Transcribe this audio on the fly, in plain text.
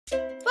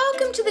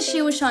Welcome to the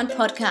She Will Shine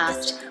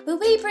podcast, where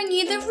we bring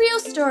you the real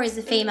stories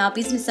of female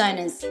business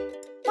owners.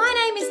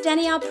 My name is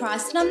Danielle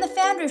Price and I'm the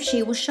founder of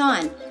She Will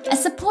Shine, a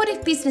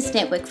supportive business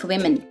network for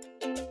women.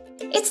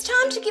 It's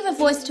time to give a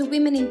voice to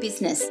women in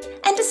business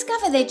and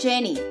discover their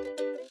journey.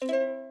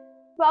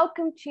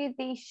 Welcome to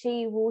the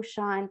She Will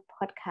Shine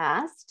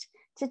podcast.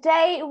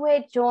 Today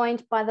we're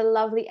joined by the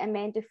lovely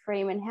Amanda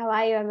Freeman. How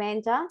are you,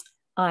 Amanda?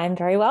 I'm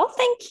very well,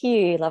 thank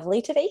you.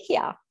 Lovely to be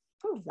here.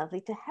 Oh,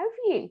 lovely to have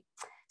you.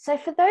 So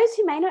for those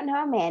who may not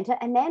know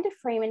Amanda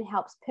Freeman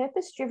helps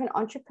purpose-driven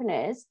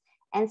entrepreneurs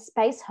and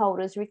space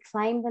holders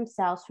reclaim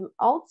themselves from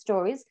old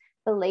stories,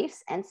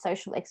 beliefs, and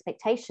social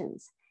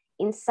expectations.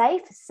 In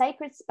safe,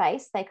 sacred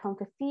space, they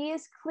conquer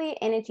fears, clear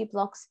energy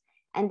blocks,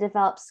 and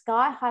develop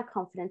sky-high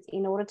confidence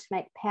in order to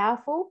make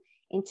powerful,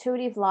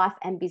 intuitive life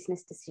and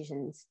business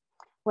decisions.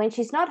 When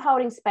she's not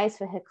holding space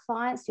for her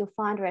clients, you'll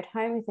find her at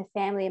home with her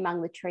family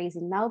among the trees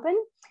in Melbourne,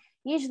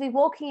 usually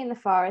walking in the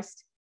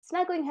forest,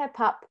 snuggling her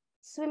pup,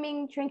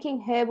 swimming,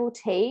 drinking herbal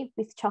tea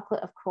with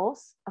chocolate, of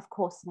course,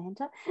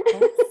 Amanda,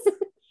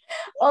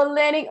 or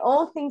learning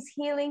all things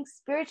healing,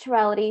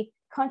 spirituality,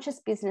 conscious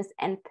business,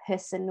 and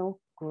personal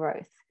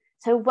growth.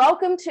 So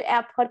welcome to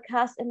our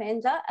podcast,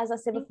 Amanda. As I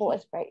said before,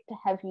 it's great to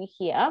have you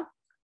here.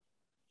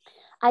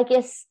 I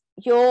guess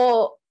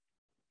your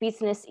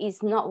business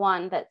is not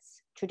one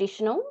that's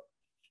traditional,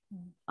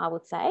 I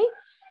would say.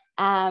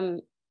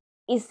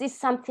 Is this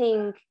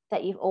something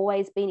that you've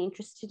always been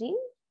interested in?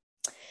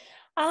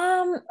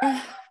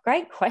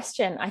 Great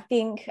question. I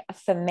think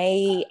for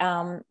me,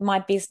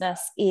 my business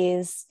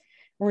is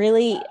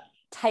really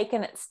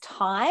taken its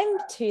time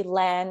to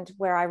land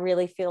where I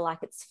really feel like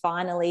it's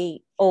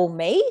finally all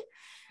me.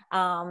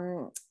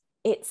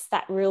 It's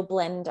that real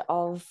blend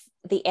of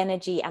the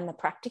energy and the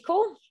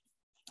practical.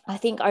 I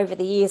think over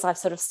the years, I've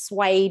sort of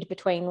swayed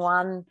between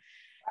one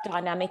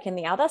dynamic and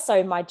the other.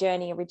 So my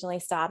journey originally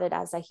started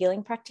as a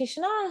healing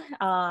practitioner,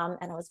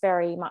 and it was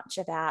very much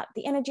about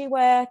the energy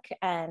work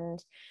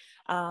and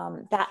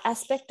that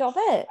aspect of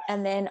it.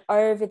 And then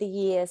over the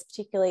years,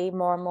 particularly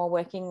more and more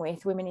working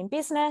with women in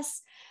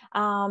business,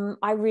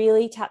 I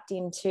really tapped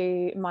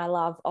into my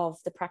love of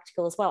the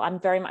practical as well. I'm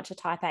very much a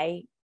type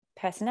A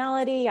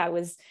personality. I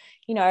was,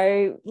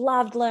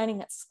 loved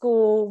learning at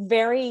school,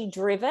 very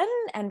driven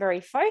and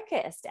very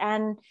focused.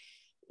 And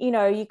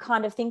you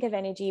kind of think of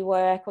energy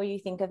work, or you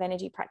think of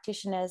energy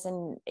practitioners,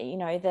 and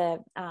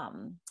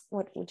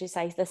what would you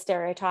say the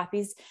stereotype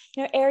is,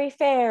 airy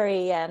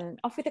fairy and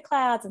off with the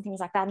clouds and things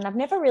like that. And I've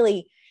never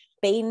really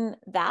been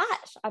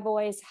that. I've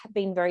always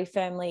been very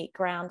firmly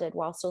grounded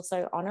whilst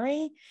also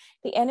honoring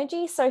the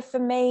energy. So for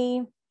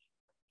me,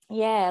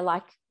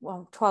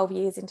 12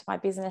 years into my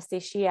business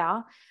this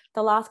year,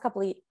 the last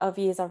couple of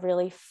years I've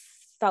really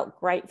felt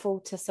grateful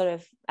to sort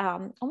of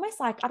almost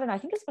like, I don't know, I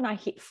think it's when I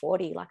hit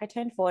 40, like I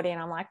turned 40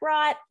 and I'm like,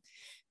 right,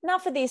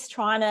 enough of this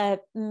trying to,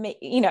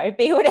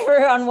 be what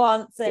everyone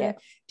wants and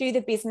do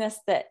the business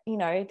that,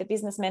 the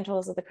business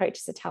mentors or the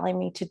coaches are telling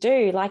me to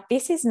do. Like,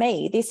 this is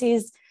me. This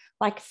is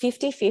like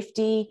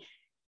 50-50.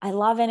 I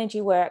love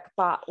energy work,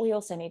 but we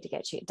also need to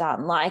get shit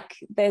done. Like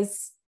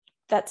that's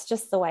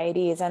just the way it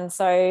is. And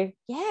so,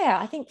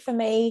 I think for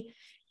me,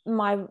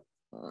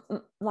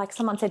 like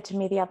someone said to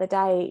me the other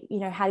day,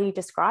 how do you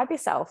describe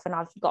yourself? And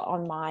I've got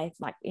on my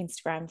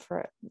Instagram,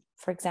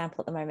 for example,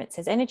 at the moment, it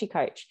says energy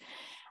coach.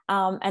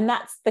 And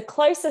that's the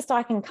closest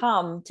I can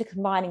come to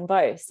combining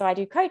both. So I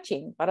do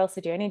coaching, but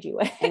also do energy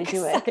work.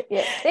 So,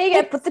 yeah. There you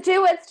go. Put the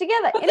two words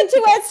together. Put the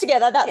two words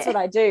together. That's what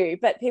I do.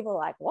 But people are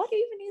like, what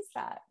even is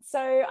that?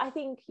 So I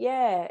think,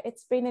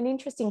 it's been an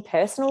interesting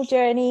personal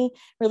journey,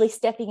 really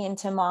stepping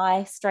into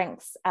my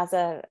strengths as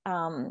a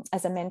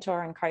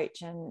mentor and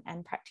coach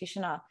and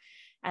practitioner.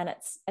 And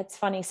it's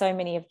funny, so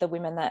many of the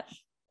women that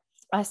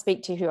I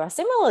speak to who are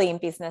similarly in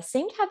business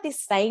seem to have this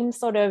same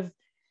sort of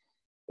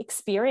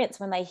experience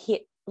when they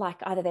hit like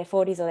either their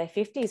 40s or their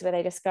 50s, where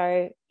they just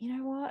go, you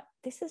know what,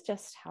 this is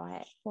just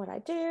what I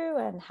do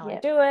and how I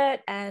do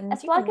it. And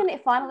it's like an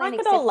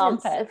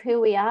acceptance of who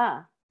we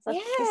are.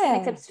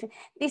 It's like,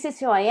 this is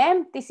who I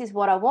am. This is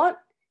what I want.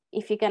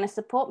 If you're going to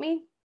support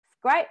me,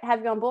 great,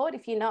 have you on board.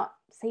 If you're not,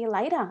 see you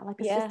later. Like,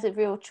 it's just a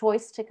real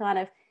choice to kind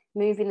of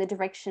move in the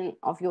direction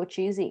of your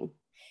choosing.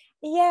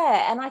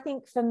 Yeah. And I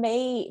think for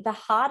me, the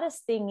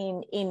hardest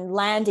thing in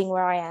landing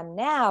where I am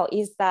now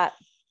is that,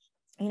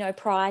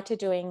 prior to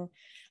doing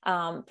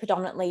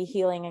predominantly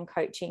healing and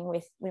coaching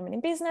with women in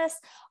business,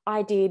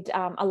 I did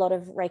a lot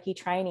of Reiki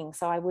training.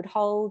 So I would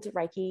hold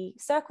Reiki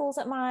circles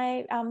at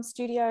my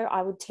studio.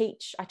 I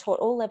taught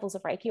all levels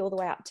of Reiki all the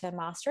way up to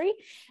mastery.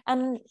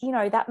 And,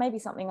 that may be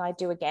something I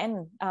do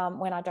again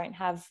when I don't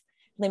have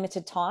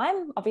limited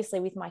time.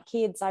 Obviously with my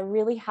kids, I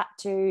really had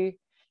to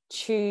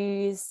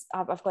choose.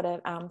 I've got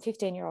a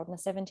 15-year-old and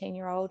a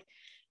 17-year-old.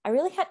 I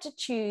really had to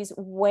choose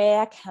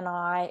where's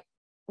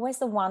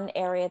the one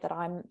area that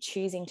I'm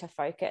choosing to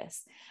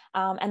focus?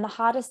 And the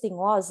hardest thing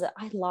was that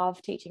I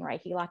love teaching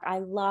Reiki. Like, I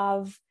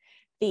love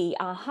the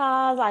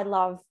ahas. I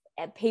love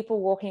people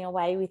walking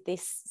away with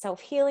this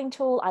self-healing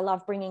tool. I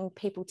love bringing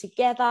people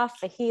together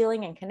for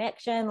healing and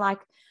connection. Like,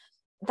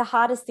 the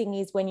hardest thing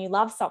is when you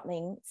love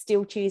something,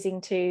 still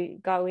choosing to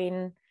go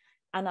in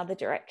another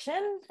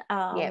direction.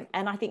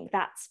 And I think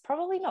that's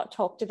probably not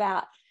talked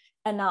about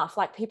enough.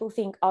 Like, people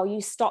think, oh,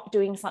 you stop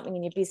doing something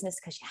in your business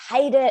because you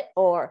hate it,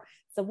 or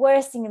it's the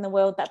worst thing in the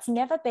world. That's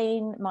never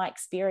been my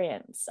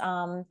experience.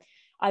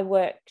 I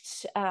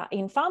worked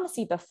in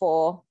pharmacy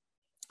before.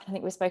 I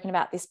think we've spoken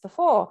about this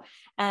before.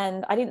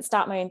 And I didn't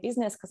start my own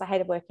business because I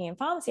hated working in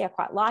pharmacy. I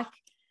quite like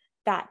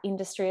that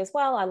industry as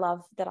well. I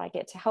love that I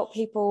get to help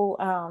people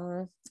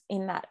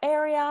in that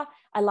area.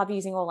 I love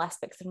using all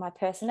aspects of my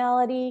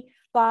personality,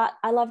 but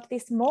I loved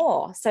this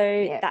more. So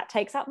that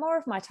takes up more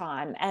of my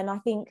time. And I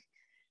think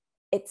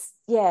it's,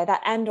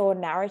 that and/or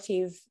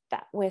narrative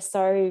that we're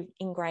so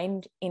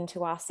ingrained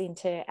into us,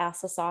 into our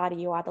society,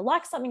 you either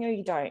like something or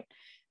you don't,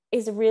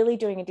 is really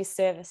doing a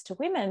disservice to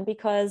women,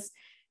 because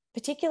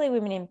particularly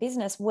women in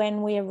business,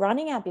 when we are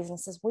running our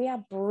businesses, we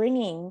are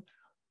bringing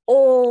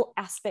all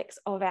aspects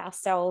of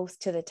ourselves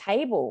to the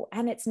table.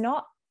 And it's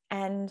not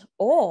and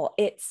or,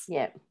 it's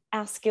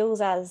our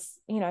skills as,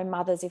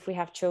 mothers, if we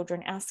have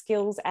children, our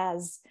skills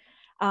as,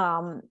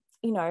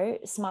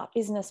 smart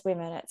business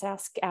women, it's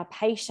our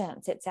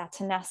patience, it's our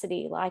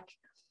tenacity. Like,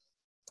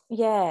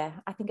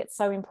 I think it's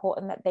so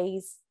important that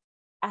these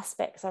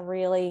aspects are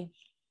really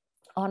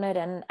honored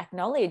and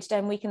acknowledged.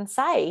 And we can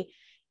say,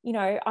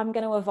 I'm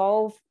going to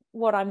evolve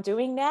what I'm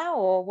doing now,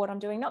 or what I'm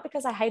doing, not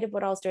because I hated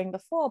what I was doing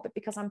before, but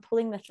because I'm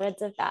pulling the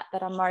threads of that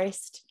are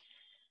most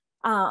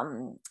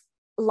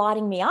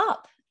lighting me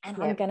up, and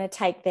I'm going to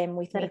take them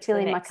with me. That are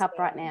filling my cup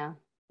right now.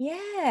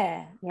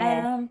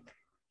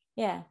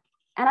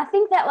 And I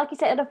think that, like you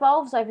said, it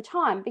evolves over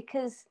time,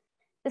 because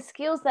the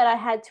skills that I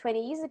had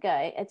 20 years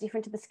ago are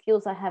different to the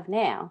skills I have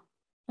now.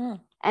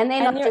 And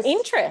they're not your just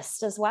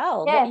interest as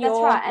well. That's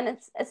right. And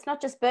it's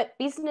not just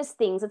business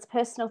things, it's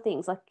personal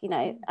things. Like,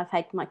 I've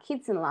had my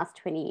kids in the last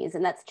 20 years,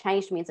 and that's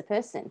changed me as a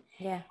person.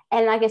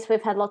 And I guess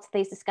we've had lots of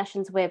these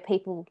discussions where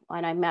people,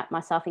 I know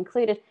myself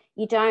included,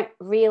 you don't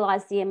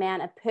realize the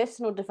amount of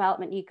personal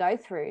development you go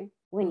through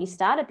when you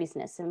start a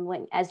business,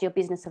 and as your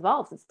business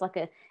evolves. It's like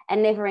a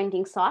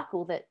never-ending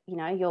cycle that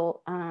you're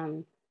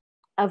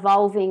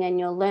evolving, and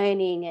you're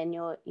learning, and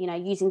you're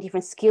using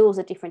different skills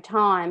at different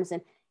times,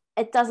 and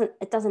it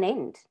doesn't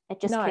end.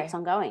 It just keeps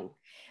on going.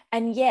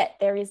 And yet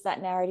there is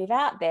that narrative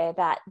out there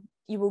that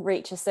you will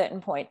reach a certain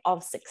point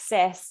of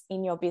success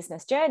in your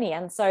business journey.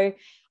 And so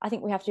I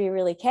think we have to be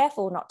really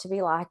careful not to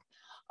be like,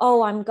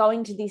 oh, I'm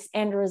going to this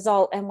end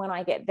result, and when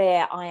I get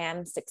there, I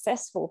am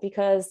successful,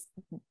 because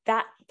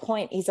that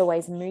point is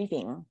always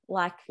moving.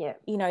 Like,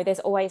 there's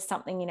always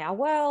something in our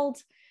world,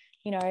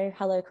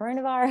 hello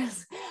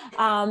coronavirus,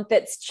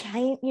 that's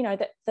changed,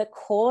 that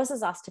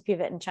causes us to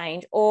pivot and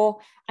change, or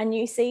a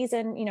new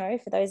season,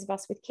 for those of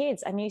us with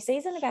kids, a new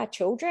season of our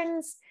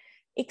children's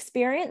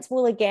experience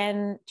will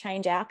again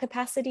change our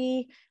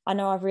capacity. I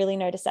know I've really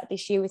noticed that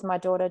this year with my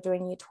daughter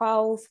doing year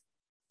 12,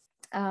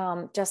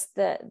 just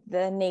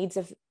the needs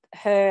of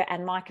her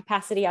and my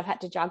capacity. I've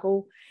had to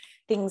juggle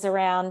things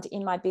around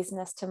in my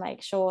business to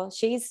make sure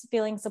she's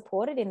feeling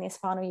supported in this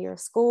final year of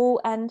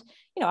school. And,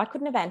 I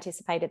couldn't have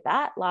anticipated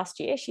that last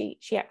year. She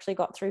actually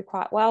got through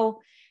quite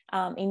well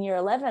in year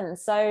 11.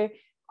 So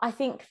I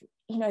think,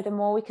 the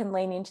more we can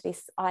lean into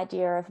this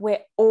idea of we're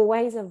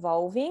always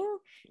evolving,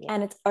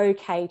 and it's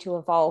okay to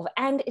evolve,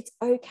 and it's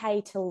okay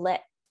to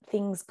let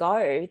things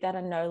go that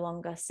are no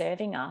longer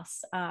serving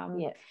us.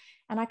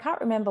 And I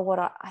can't remember what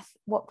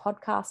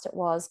podcast it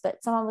was,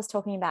 but someone was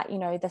talking about,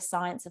 the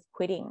science of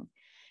quitting.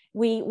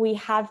 We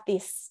have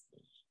this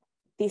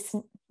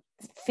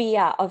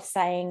fear of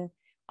saying,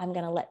 I'm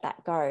going to let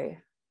that go.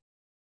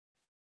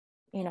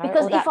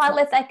 Because if I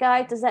let that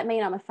go, does that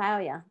mean I'm a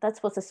failure?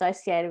 That's what's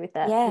associated with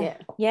that.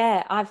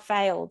 Yeah. I've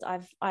failed.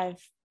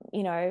 I've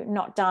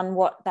not done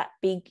what that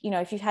big,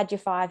 if you've had your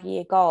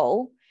 5-year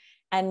goal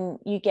and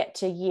you get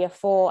to year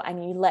 4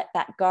 and you let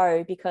that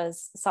go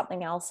because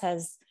something else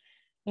has,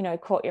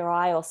 caught your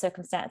eye or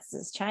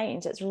circumstances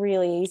change, it's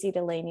really easy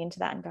to lean into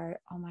that and go,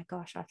 oh my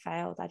gosh, I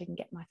failed. I didn't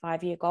get my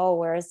 5-year goal.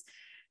 Whereas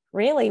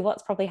really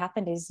what's probably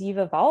happened is you've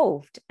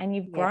evolved and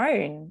you've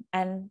grown,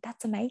 and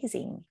that's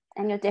amazing.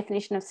 And your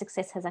definition of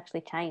success has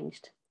actually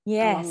changed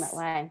along that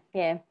way.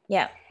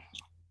 Yeah.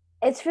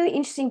 It's really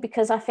interesting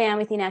because I found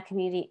within our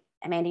community,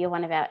 Amanda, you're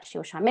one of our She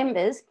Will Shine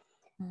members,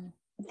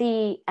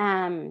 the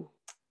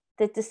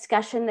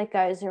discussion that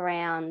goes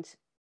around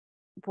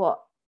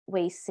what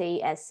we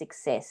see as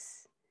success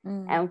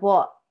and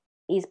what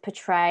is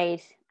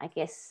portrayed, I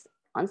guess,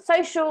 on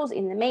socials,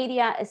 in the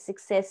media as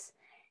success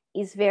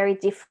is very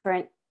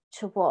different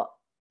to what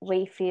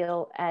we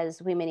feel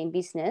as women in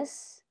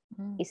business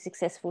is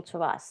successful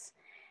to us.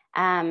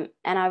 And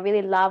I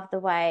really love the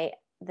way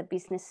the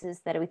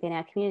businesses that are within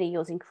our community,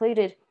 yours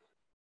included,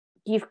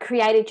 you've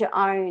created your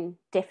own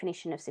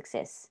definition of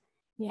success.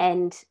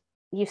 And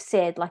you've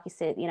said, like you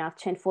said, I've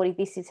turned 40,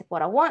 this is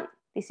what I want,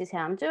 this is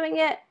how I'm doing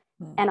it,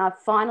 and I've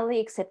finally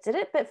accepted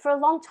it. But for a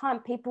long time,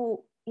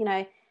 people,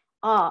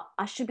 oh,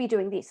 I should be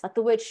doing this. Like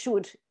the word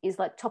should is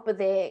like top of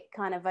their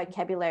kind of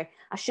vocabulary.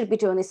 I should be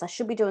doing this. I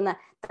should be doing that.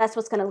 That's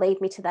what's going to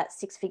lead me to that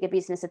 6-figure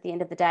business at the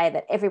end of the day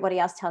that everybody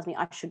else tells me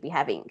I should be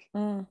having.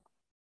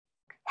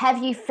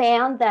 Have you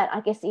found that,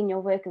 I guess, in your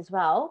work as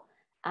well,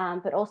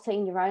 but also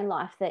in your own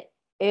life, that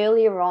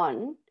earlier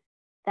on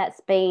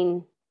that's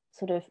been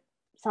sort of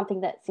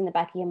something that's in the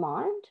back of your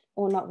mind,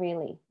 or not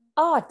really?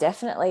 Oh,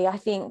 definitely. I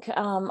think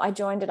I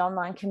joined an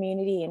online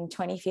community in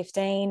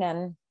 2015,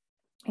 and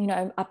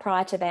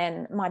prior to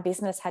then, my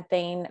business had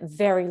been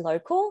very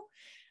local.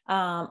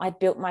 I'd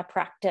built my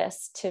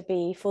practice to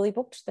be fully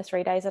booked the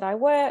 3 days that I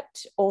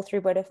worked, all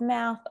through word of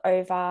mouth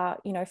over,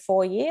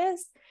 4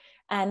 years.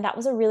 And that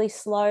was a really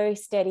slow,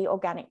 steady,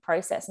 organic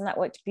process. And that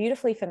worked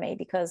beautifully for me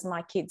because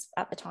my kids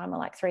at the time were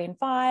like 3 and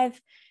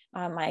 5.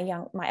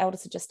 My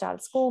eldest had just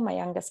started school, my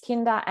youngest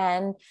kinder,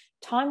 and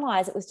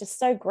time-wise, it was just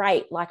so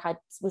great. Like I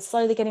was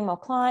slowly getting more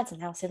clients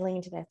and now settling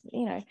into their,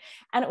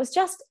 and it was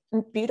just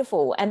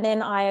beautiful. And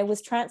then I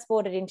was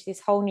transported into this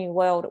whole new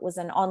world. It was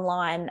an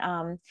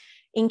online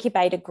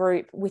incubator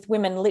group with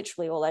women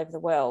literally all over the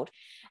world.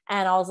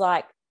 And I was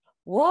like,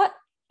 what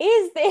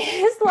is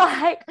this?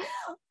 Like,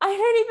 I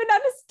don't even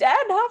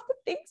understand half the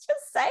things you're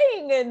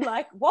saying. And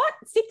like, what?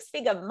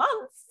 6-figure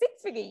months,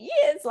 6-figure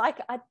years? Like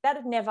that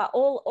had never,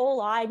 all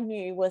I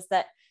knew was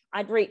that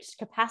I'd reached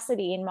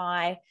capacity in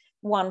my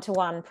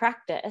one-to-one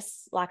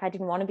practice. Like I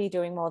didn't want to be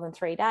doing more than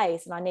 3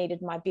 days, and I needed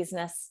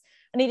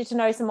to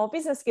know some more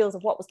business skills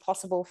of what was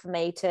possible for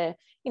me to,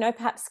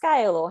 perhaps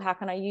scale, or how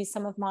can I use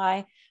some of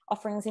my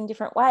offerings in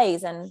different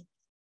ways. And,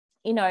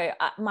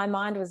 my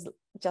mind was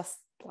just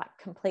like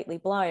completely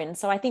blown.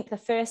 So I think the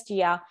first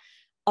year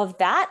of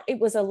that, it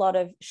was a lot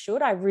of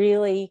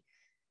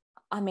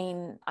I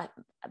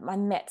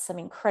met some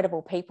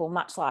incredible people,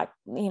 much like,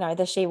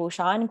 the She Will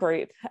Shine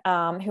group,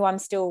 who I'm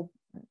still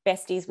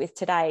besties with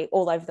today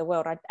all over the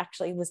world. I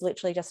actually was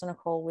literally just on a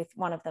call with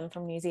one of them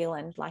from New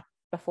Zealand, like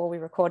before we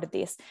recorded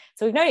this.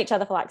 So we've known each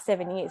other for like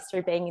 7 years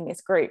through being in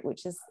this group,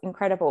 which is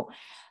incredible.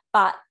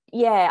 But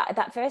yeah,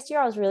 that first year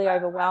I was really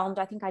overwhelmed.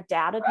 I think I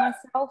doubted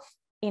myself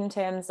in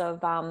terms of,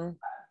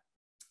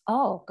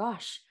 oh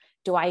gosh,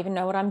 do I even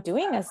know what I'm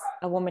doing as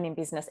a woman in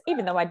business?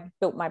 Even though I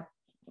built my,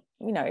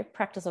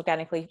 practice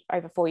organically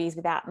over 4 years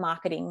without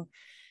marketing,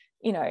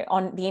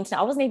 on the internet.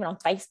 I wasn't even on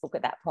Facebook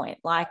at that point.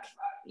 Like,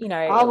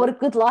 oh, what a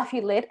good life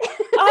you led.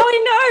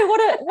 I know,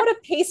 what a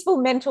peaceful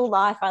mental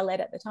life I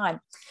led at the time.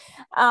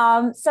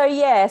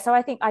 So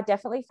I think I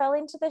definitely fell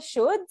into the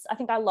shoulds. I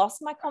think I lost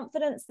my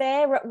confidence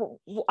there.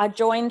 I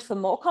joined for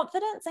more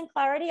confidence and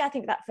clarity. I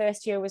think that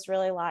first year was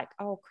really like,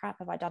 oh crap,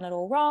 have I done it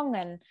all wrong?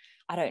 And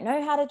I don't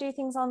know how to do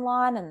things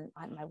online, and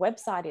my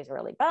website is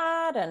really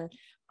bad, and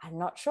I'm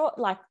not sure.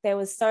 Like there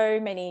was so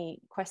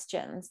many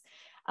questions.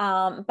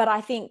 But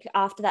I think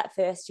after that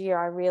first year,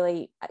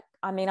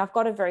 I've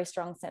got a very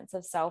strong sense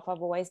of self.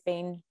 I've always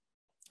been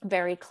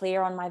very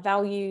clear on my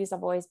values.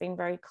 I've always been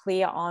very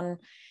clear on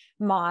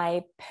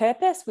my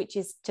purpose, which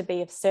is to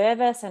be of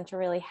service and to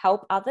really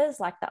help others.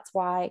 Like that's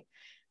why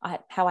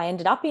how I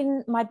ended up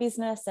in my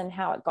business and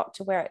how it got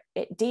to where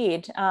it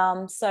did.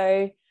 I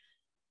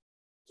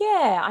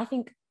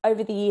think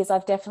over the years,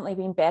 I've definitely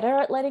been better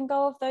at letting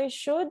go of those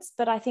shoulds.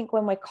 But I think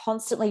when we're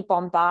constantly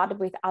bombarded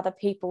with other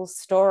people's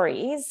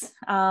stories,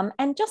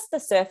 and just the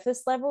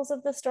surface levels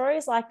of the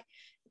stories, like,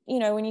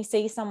 when you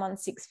see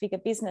someone's 6-figure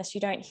business,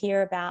 you don't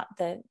hear about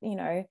the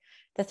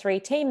 3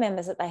 team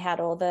members that they had,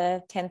 or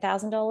the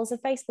 $10,000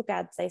 of Facebook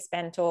ads they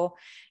spent, or,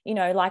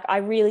 like I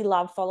really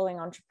love following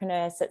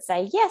entrepreneurs that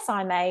say, yes,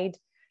 I made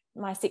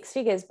my 6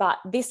 figures, but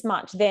this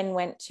much then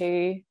went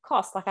to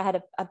cost. Like I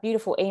had a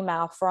beautiful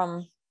email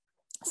from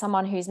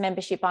someone whose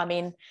membership I'm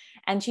in,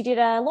 and she did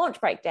a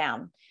launch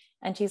breakdown,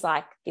 and she's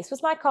like, this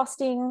was my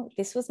costing,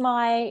 this was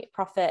my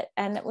profit.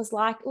 And it was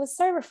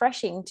so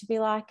refreshing to be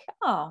like,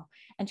 oh,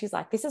 and she's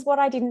like, this is what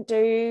I didn't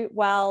do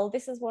well,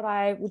 this is what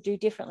I would do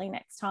differently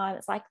next time.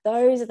 It's like,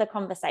 those are the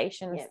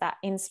conversations that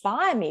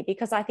inspire me,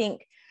 because I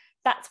think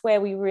that's where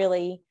we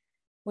really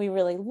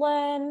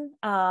learn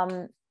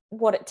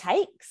what it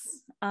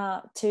takes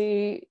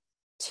to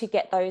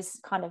get those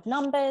kind of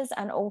numbers,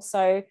 and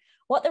also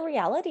what the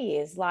reality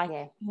is. Like,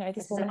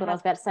 this woman, what I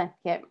was about to say.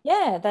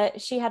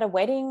 That she had a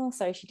wedding,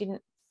 so she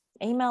didn't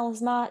email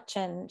as much,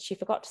 and she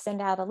forgot to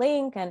send out a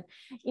link, and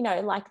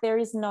like there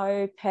is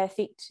no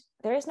perfect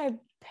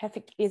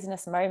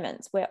business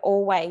moments. We're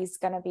always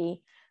going to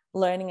be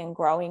learning and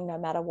growing no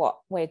matter what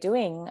we're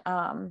doing.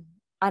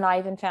 And I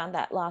even found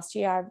that last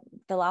year,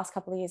 the last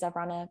couple of years, I've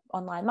run an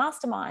online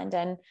mastermind,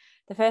 and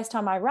the first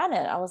time I ran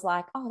it, I was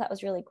like, oh, that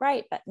was really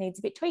great, but needs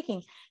a bit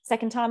tweaking.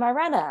 Second time I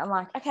ran it, I'm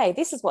like, okay,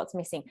 this is what's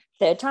missing.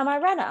 Third time I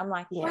ran it, I'm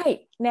like,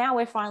 great, now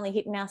we're finally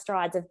hitting our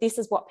strides of this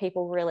is what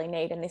people really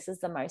need, and this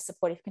is the most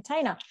supportive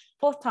container.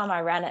 Fourth time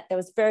I ran it, there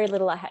was very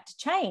little I had to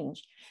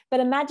change. But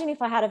imagine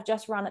if I had have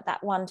just run it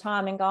that one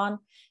time and gone,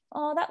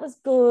 oh, that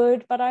was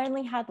good, but I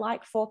only had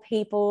like 4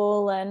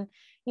 people, and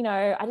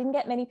I didn't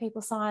get many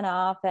people sign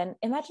up. And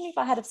imagine if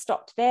I had have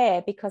stopped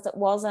there because it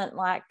wasn't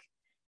like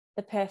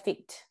the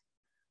perfect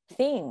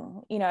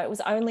thing. You know, it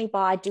was only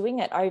by doing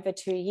it over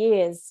 2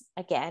 years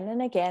again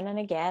and again and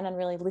again, and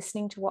really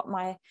listening to what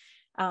my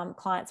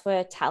clients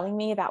were telling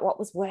me about what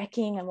was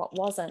working and what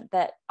wasn't,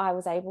 that I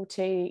was able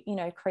to, you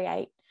know,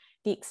 create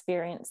the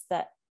experience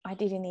that I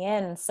did in the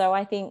end. So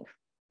I think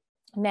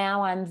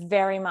now I'm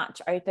very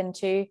much open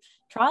to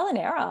trial and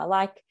error.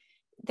 Like,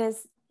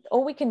 there's,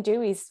 all we can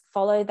do is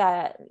follow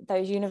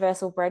those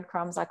universal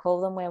breadcrumbs, I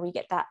call them, where we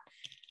get that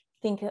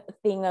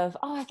thing of,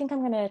 oh, I think I'm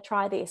going to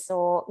try this,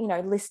 or, you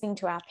know, listening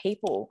to our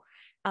people.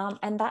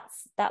 And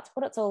that's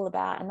what it's all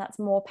about. And that's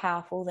more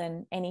powerful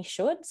than any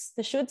shoulds.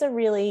 The shoulds are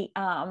really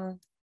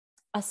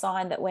a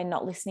sign that we're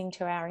not listening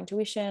to our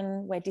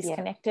intuition. We're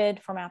disconnected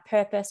from our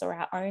purpose or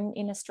our own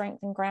inner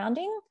strength and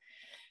grounding.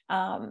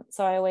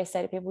 So I always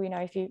say to people, you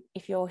know,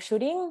 if you're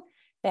shoulding,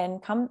 then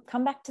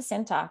come back to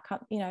center.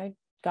 You know,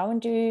 go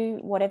and do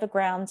whatever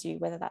grounds you,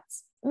 whether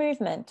that's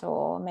movement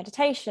or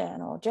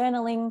meditation or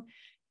journaling.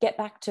 Get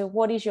back to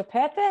what is your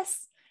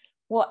purpose.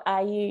 What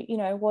are you, you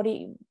know,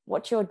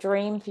 what's your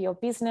dream for your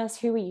business?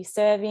 Who are you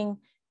serving?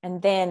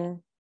 And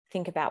then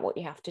think about what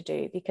you have to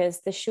do,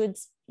 because the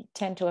shoulds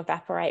tend to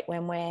evaporate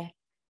when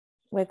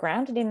we're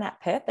grounded in that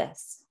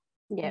purpose.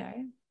 Yeah, you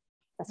know?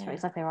 That's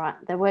exactly right.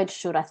 The word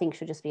should, I think,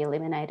 should just be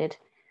eliminated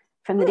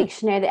from the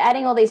dictionary. They're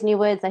adding all these new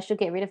words. They should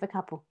get rid of a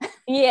couple.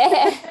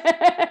 Yeah,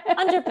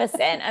 100%.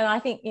 And I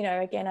think, you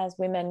know, again, as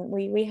women,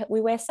 we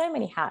wear so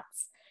many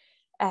hats,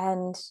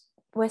 and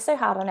we're so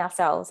hard on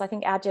ourselves. I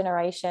think our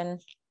generation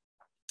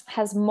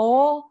has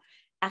more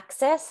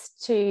access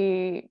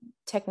to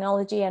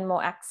technology and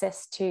more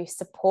access to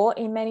support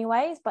in many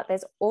ways, but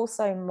there's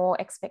also more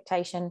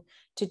expectation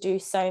to do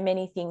so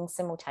many things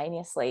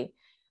simultaneously.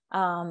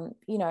 You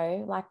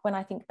know, like when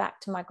I think back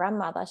to my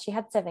grandmother, she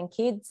had 7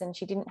 kids, and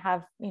she didn't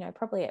have, you know,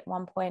 probably at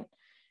one point,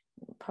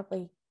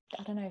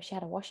 I don't know, she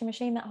had a washing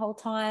machine that whole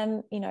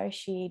time, you know,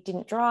 she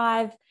didn't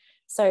drive.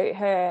 So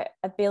her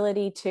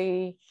ability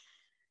to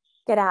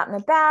get out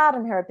and about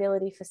and her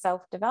ability for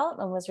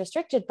self-development was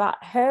restricted, but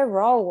her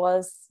role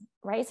was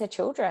raise her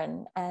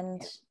children,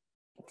 and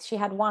she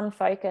had one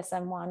focus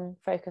and one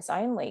focus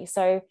only.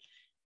 So,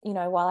 you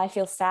know, while I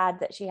feel sad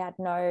that she had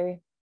no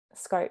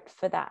scope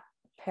for that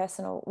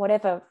personal,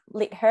 whatever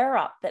lit her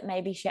up that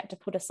maybe she had to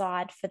put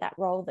aside for that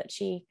role that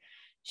she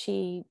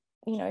you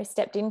know,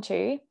 stepped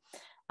into,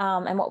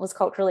 and what was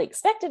culturally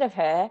expected of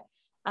her,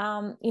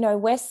 you know,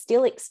 we're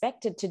still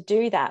expected to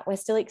do that. We're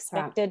still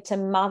expected to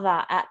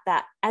mother at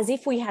that, as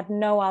if we had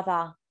no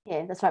other.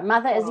 Yeah, that's right.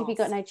 Mother as if you've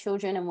got no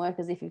children, and work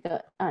as if you've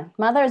got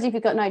mother as if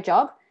you've got no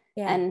job,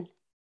 and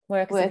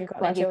work as if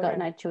you've got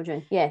no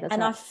children. Yeah, that's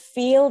and right. I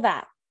feel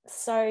that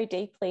so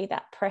deeply,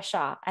 that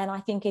pressure, and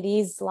I think it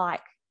is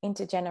like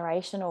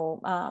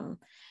intergenerational.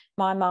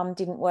 My mum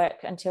didn't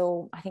work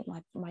until I think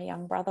my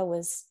young brother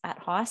was at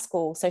high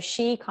school, so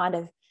she kind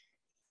of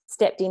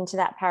stepped into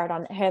that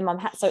paradigm that her mum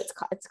had. So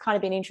it's kind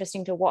of been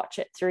interesting to watch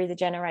it through the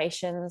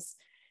generations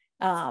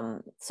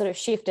sort of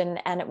shift,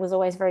 and it was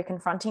always very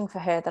confronting for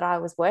her that I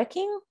was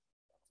working.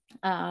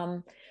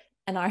 And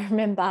I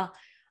remember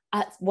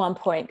at one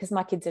point, because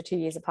my kids are 2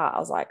 years apart, I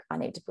was like, I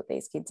need to put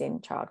these kids in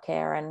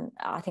childcare, and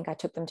I think I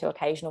took them to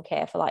occasional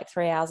care for like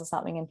 3 hours or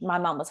something, and my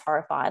mum was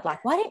horrified,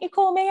 like, why didn't you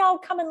call me? I'll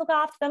come and look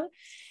after them.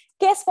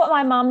 Guess what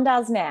my mum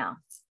does now?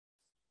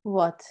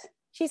 What?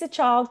 She's a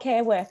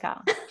childcare worker.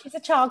 She's a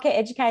childcare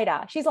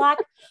educator. She's like,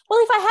 well,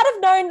 if I had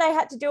have known they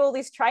had to do all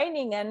this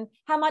training and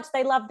how much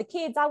they love the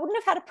kids, I wouldn't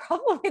have had a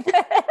problem with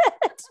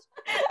it.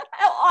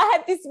 I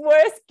had this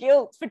worse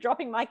guilt for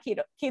dropping my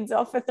kids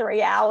off for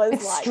 3 hours.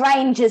 With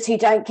strangers who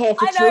don't care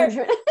for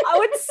children. I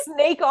would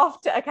sneak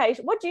off to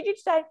occasion. What did you do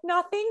today?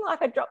 Nothing.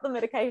 Like, I'd drop them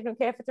at occasional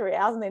care for 3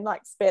 hours and then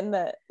like spend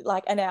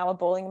an hour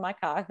bawling in my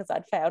car because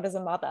I'd failed as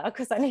a mother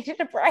because I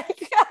needed a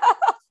break.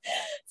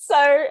 So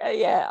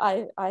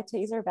I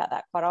tease her about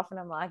that quite often.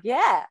 I'm like,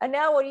 yeah, and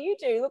now what do you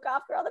do? Look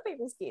after other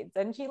people's kids.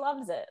 And she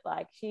loves it.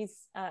 Like,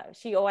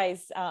 she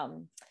always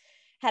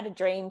had a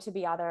dream to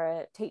be either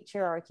a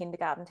teacher or a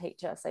kindergarten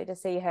teacher. So to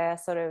see her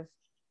sort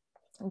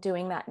of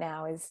doing that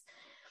now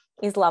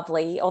is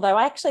lovely. Although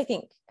I actually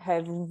think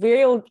her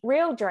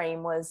real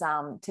dream was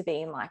to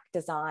be in like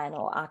design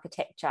or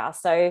architecture.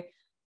 So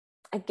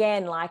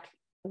again, like,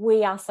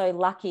 we are so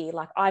lucky.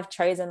 Like, I've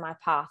chosen my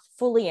path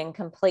fully and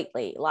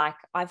completely. Like,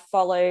 I've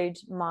followed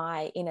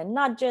my inner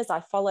nudges. I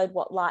followed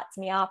what lights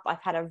me up.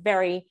 I've had a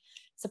very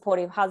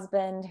supportive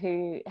husband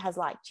who has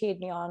like cheered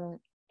me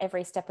on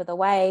every step of the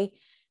way.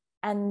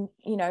 And,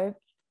 you know,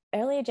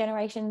 earlier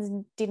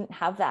generations didn't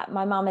have that.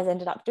 My mum has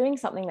ended up doing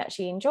something that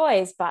she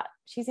enjoys, but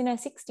she's in her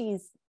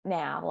 60s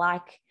now.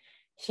 Like,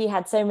 she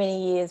had so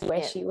many years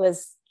where she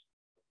was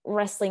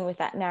wrestling with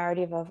that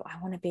narrative of, I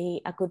want to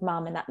be a good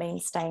mum, and that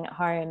means staying at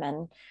home,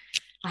 and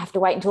I have to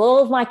wait until all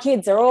of my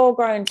kids are all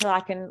grown till I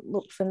can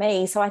look for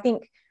me. So I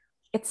think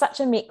it's such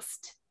a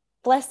mixed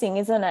blessing,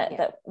 isn't it,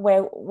 that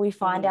where we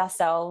find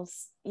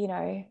ourselves, you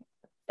know,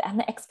 and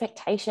the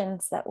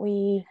expectations that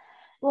we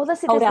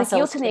there's the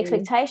guilt and the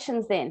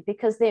expectations then,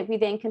 because we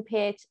then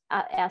compare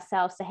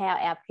ourselves to how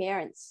our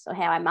parents or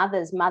how our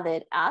mothers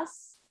mothered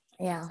us.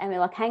 Yeah. And we're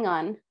like, hang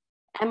on,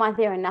 am I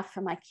there enough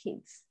for my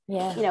kids?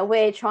 Yeah. You know,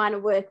 we're trying to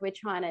work, we're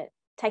trying to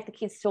take the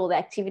kids to all the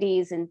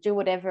activities and do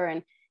whatever,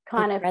 and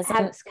kind of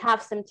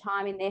have some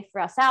time in there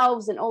for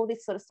ourselves and all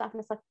this sort of stuff.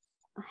 And it's like,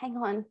 oh, hang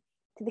on,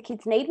 do the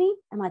kids need me?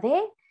 Am I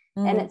there?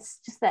 And it's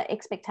just that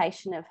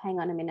expectation of, hang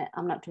on a minute,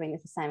 I'm not doing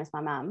this the same as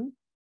my mum.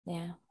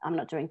 Yeah. I'm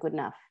not doing good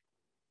enough.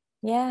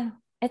 Yeah.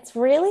 It's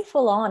really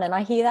full on. And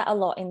I hear that a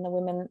lot in the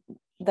women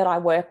that I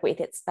work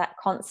with. It's that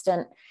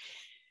constant,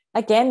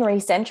 again,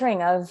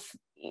 recentering of,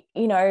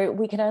 you know,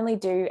 we can only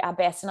do our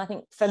best. And I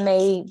think for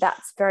me,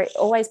 that's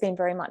always been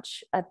very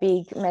much a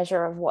big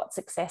measure of what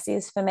success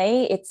is for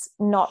me. It's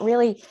not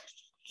really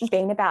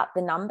been about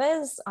the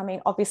numbers. I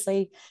mean,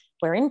 obviously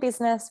we're in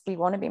business, we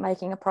want to be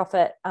making a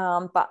profit.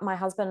 But my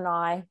husband and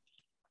I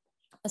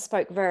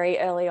spoke very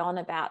early on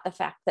about the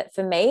fact that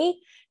for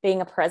me,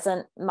 being a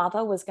present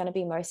mother was going to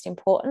be most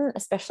important,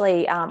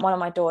 especially one of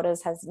my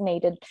daughters has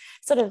needed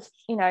sort of,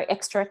 you know,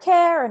 extra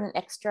care and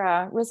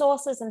extra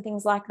resources and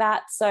things like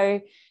that.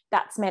 So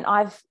that's meant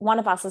one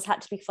of us has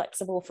had to be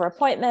flexible for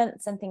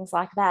appointments and things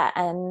like that.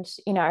 And,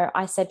 you know,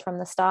 I said from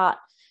the start,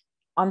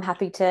 I'm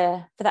happy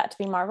for that to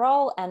be my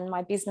role, and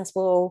my business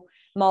will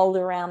mold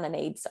around the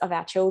needs of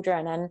our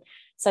children. And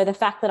so the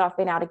fact that I've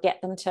been able to get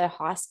them to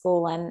high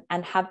school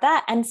and have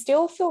that and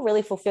still feel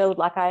really fulfilled.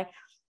 Like I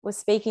was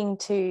speaking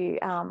to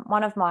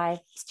one of my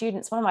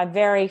students, one of my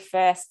very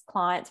first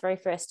clients, very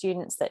first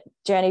students that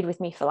journeyed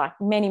with me for like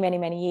many, many,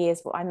 many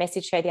years. I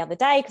messaged her the other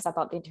day because I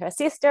bumped into her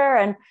sister,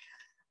 and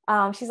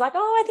she's like,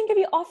 oh, I think of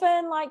you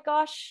often, like,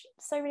 gosh,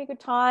 so many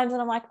good times.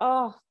 And I'm like,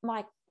 oh,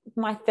 my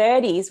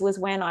 30s was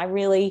when I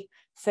really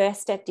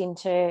first stepped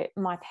into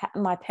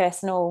my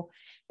personal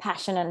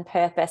passion and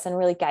purpose, and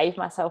really gave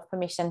myself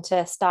permission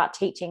to start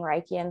teaching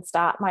Reiki and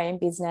start my own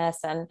business.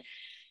 And,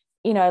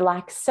 you know,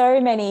 like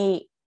so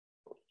many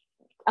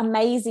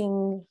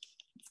amazing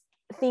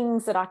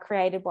things that I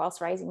created whilst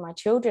raising my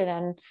children.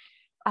 And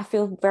I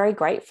feel very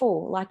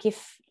grateful. Like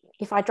if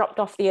I dropped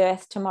off the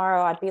earth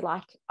tomorrow, I'd be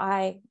like,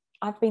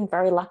 I've been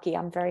very lucky.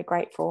 I'm very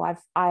grateful.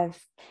 I've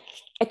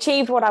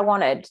achieved what I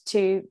wanted,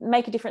 to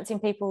make a difference in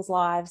people's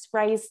lives,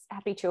 raise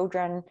happy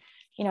children,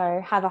 you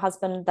know, have a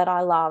husband that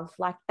I love.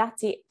 Like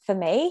that's it for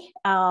me.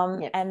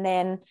 Yep. And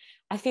then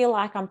I feel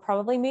like I'm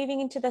probably moving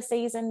into the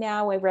season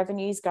now where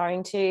revenue is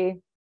going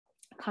to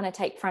kind of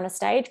take front of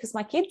stage, because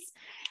my kids,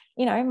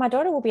 you know, my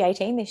daughter will be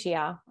 18 this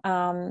year.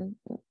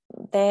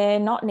 They're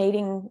not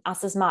needing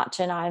us as much,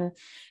 and I'm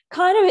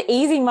kind of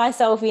easing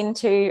myself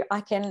into,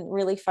 I can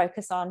really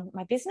focus on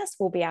my business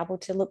will be able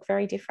to look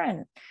very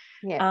different.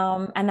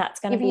 Yeah. And that's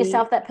going to be giving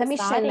yourself that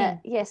permission exciting. that,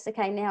 yes,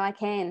 okay, now I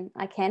can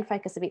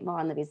focus a bit more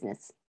on the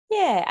business.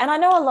 Yeah. And I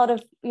know a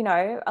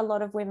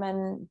lot of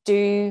women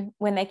do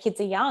when their kids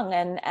are young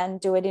and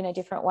do it in a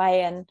different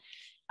way. And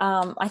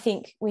I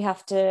think we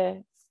have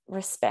to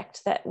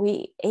respect that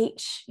we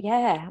each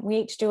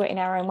do it in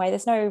our own way.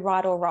 There's no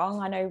right or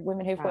wrong. I know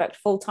women who've worked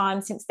full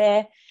time since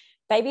their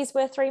babies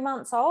were 3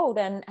 months old,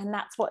 and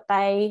that's what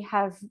they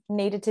have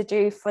needed to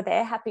do for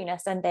their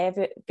happiness and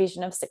their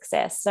vision of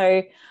success.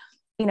 So,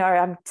 you know,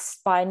 I'm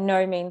by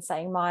no means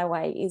saying my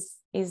way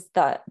is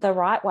the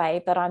right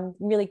way, but I'm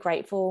really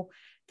grateful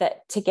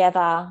that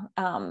together,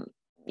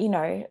 you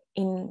know,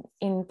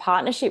 in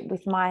partnership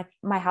with my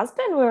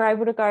husband, we were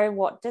able to go,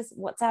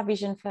 what's our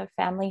vision for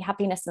family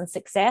happiness and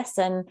success?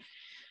 And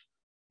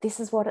this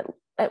is what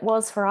it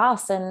was for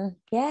us. And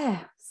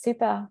yeah,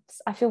 super.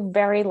 I feel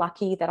very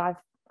lucky that I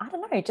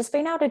don't know, just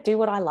been able to do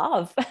what I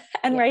love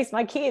and raise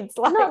my kids.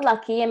 Like, not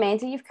lucky,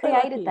 Amanda. You've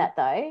created that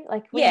though.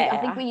 Like, I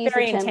think we use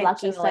the term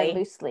lucky so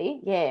loosely.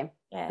 Yeah.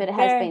 But it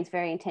has been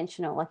very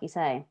intentional, like you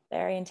say.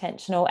 Very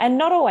intentional, and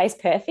not always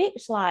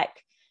perfect.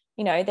 Like,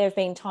 you know, there have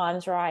been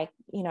times where I,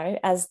 you know,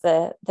 as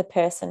the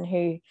person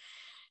who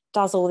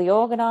does all the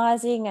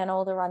organizing and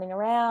all the running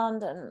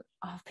around, and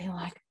I've been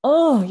like,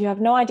 oh, you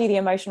have no idea the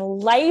emotional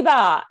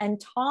labor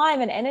and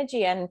time and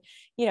energy. And,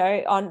 you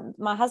know, on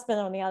my husband,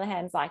 on the other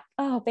hand, is like,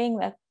 oh, being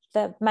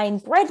the main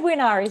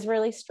breadwinner is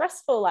really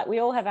stressful. Like we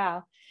all have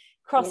our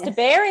cross to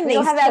bear in these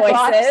choices. Our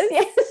gripes,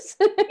 yes.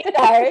 You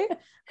know,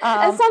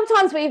 and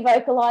sometimes we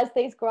vocalize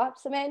these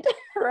gripes, Amanda.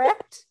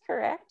 Correct.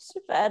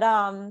 But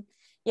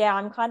yeah,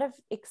 I'm kind of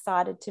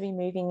excited to be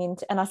moving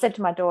into, and I said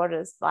to my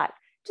daughters, like,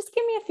 just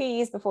give me a few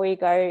years before you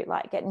go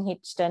like getting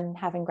hitched and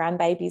having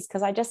grandbabies,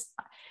 because I just,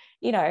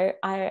 you know,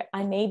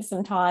 I need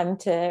some time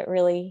to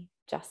really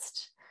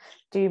just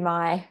do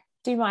my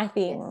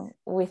thing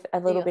with a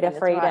little bit of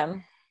freedom.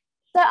 Right.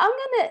 So I'm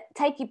going to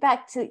take you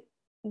back to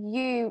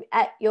you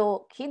at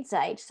your kids'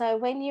 age. So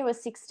when you were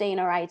 16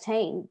 or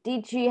 18,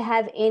 did you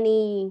have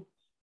any,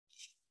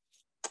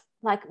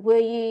 like, were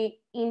you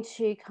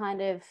into kind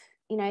of,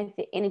 you know,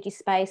 the energy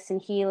space and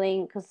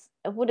healing? Because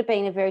it would have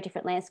been a very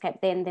different landscape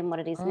then than what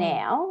it is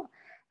now.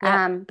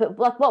 Yep. But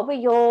like, what were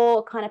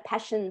your kind of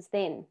passions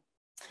then?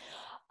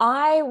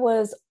 I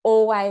was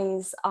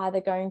always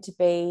either going to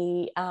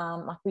be,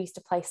 like we used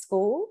to play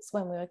schools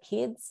when we were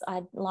kids.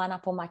 I'd line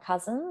up all my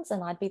cousins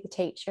and I'd be the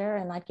teacher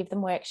and I'd give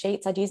them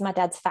worksheets. I'd use my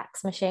dad's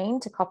fax machine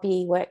to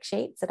copy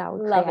worksheets that I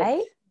would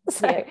create.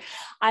 So Yeah.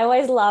 I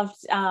always loved,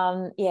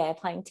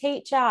 playing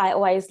teacher. I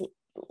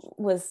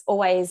was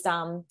always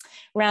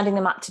rounding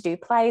them up to do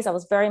plays. I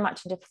was very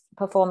much into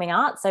performing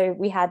arts. So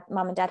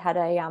mum and dad had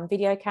a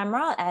video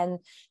camera, and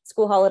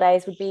school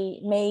holidays would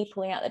be me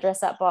pulling out the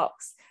dress up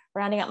box,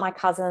 rounding up my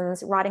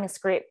cousins, writing a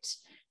script,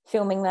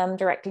 filming them,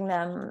 directing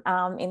them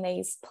in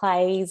these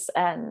plays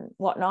and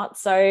whatnot.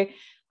 So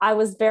I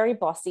was very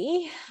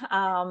bossy,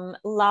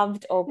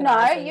 loved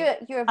organising. No,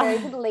 you're a very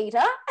good leader.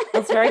 I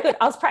was very good.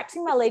 I was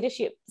practicing my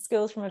leadership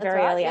skills from a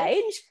very early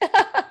age.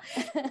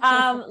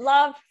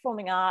 Loved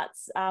performing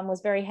arts, was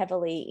very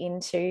heavily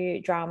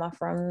into drama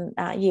from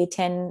year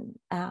 10,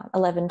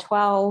 11,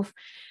 12.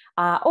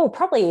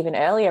 Probably even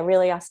earlier,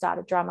 really. I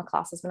started drama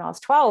classes when I was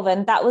 12,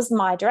 and that was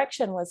my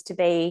direction, was to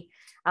be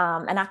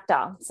an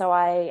actor. So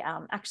I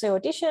actually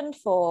auditioned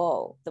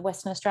for the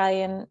Western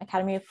Australian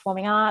Academy of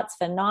Performing Arts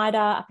for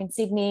NIDA up in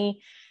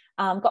Sydney.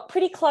 Got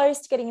pretty close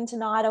to getting into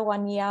NIDA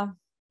one year,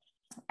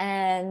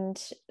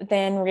 and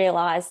then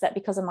realised that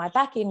because of my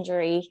back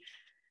injury,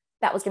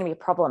 that was going to be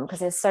a problem, because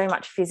there's so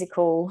much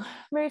physical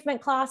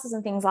movement classes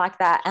and things like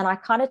that. And I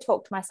kind of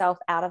talked myself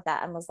out of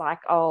that and was like,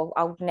 oh,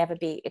 I'll never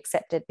be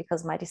accepted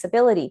because of my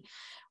disability.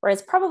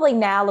 Whereas probably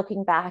now,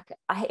 looking back,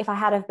 if I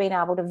had have been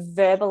able to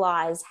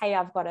verbalise, hey,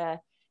 I've got a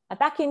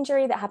back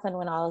injury that happened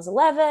when I was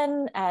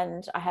 11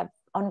 and I have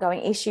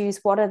ongoing issues,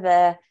 what are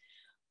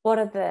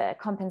the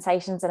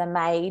compensations that are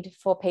made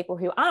for people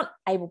who aren't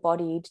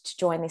able-bodied to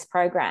join this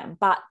program?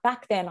 But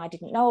back then I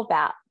didn't know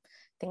about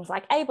things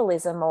like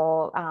ableism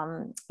or,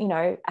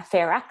 a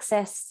fair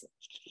access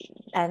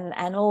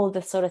and all of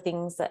the sort of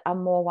things that are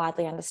more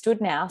widely understood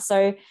now.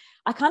 So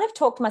I kind of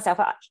talked myself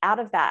out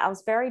of that. I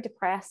was very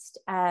depressed,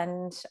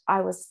 and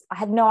I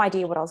had no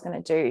idea what I was going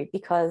to do,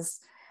 because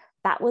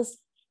that was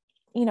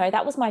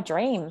my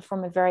dream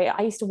from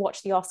I used to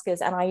watch the Oscars,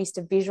 and I used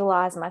to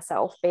visualize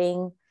myself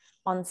being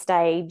on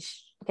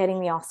stage getting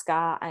the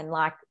Oscar, and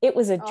like it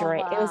was a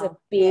dream. Wow. It was a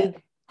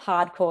big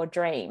hardcore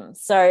dream.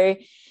 So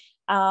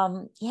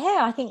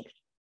I think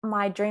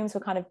my dreams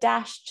were kind of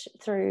dashed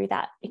through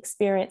that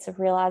experience of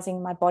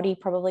realizing my body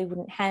probably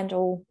wouldn't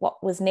handle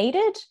what was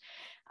needed.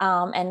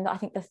 And I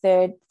think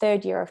the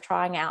third year of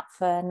trying out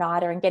for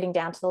NIDA and getting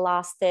down to the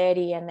last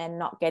 30 and then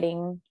not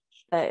getting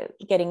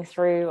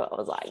through, I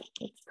was like,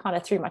 kind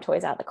of threw my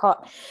toys out the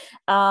cot.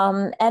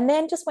 And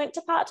then just went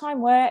to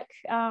part-time work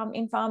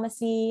in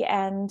pharmacy,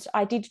 and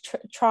I did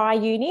try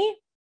uni.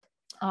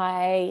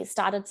 I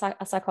started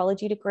a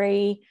psychology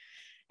degree,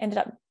 ended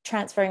up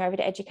transferring over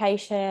to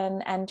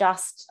education, and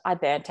I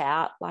burnt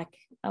out. Like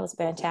I was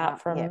burnt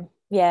out from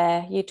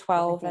year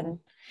 12 and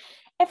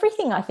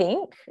everything, I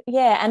think.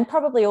 Yeah. And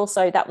probably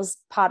also that was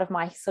part of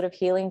my sort of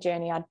healing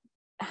journey. I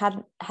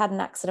had an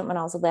accident when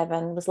I was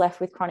 11, was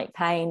left with chronic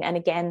pain, and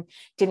again,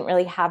 didn't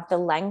really have the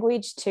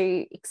language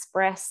to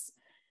express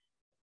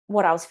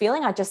what I was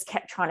feeling. I just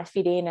kept trying to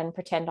fit in and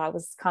pretend I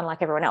was kind of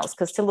like everyone else,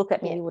 because to look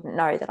at me, you wouldn't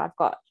know that I've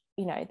got,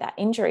 that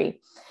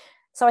injury.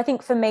 So I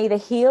think for me, the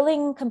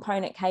healing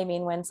component came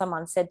in when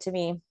someone said to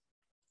me,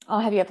 oh,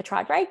 have you ever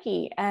tried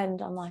Reiki?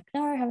 And I'm like,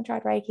 no, I haven't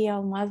tried Reiki. I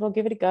might as well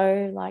give it a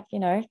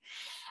go.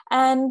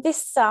 And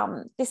this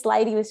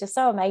lady was just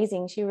so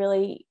amazing. She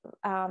really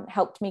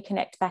helped me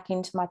connect back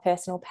into my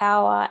personal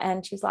power.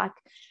 And she's like,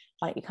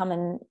 why don't you come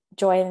and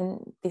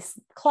join this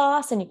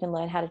class, and you can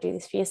learn how to do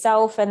this for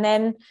yourself. And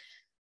then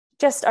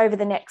just over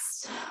the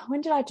next,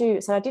 when did I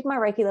do? So I did my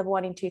Reiki level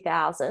 1 in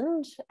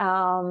 2000.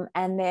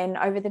 And then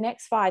over the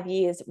next 5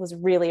 years, it was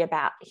really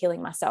about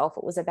healing myself.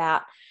 It was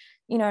about,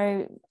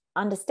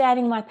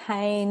 understanding my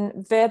pain,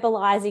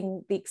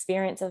 verbalizing the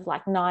experience of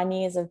like 9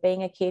 years of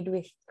being a kid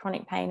with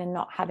chronic pain and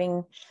not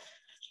having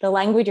the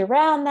language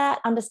around that,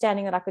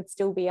 understanding that I could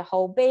still be a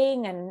whole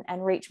being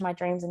and reach my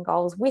dreams and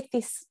goals with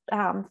this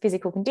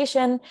physical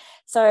condition.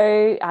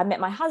 So I met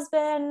my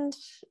husband,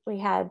 we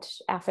had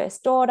our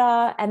first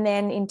daughter, and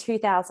then in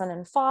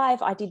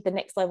 2005, I did the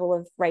next level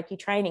of Reiki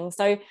training.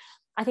 So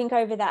I think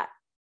over that,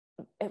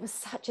 it was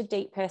such a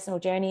deep personal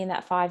journey in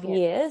that 5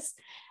 years.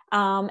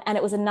 And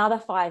it was another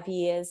 5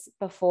 years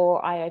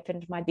before I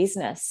opened my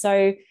business.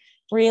 So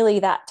really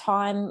that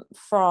time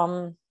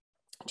from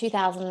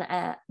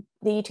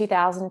the year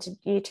 2000 to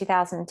year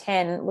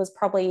 2010 was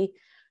probably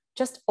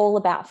just all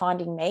about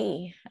finding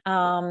me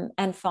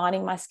and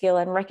finding my skill,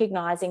 and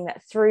recognizing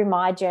that through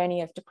my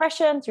journey of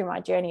depression, through my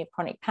journey of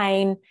chronic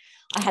pain,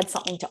 I had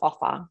something to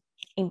offer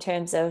in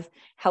terms of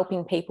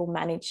helping people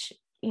manage,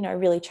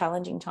 really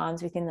challenging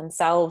times within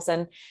themselves.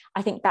 And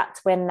I think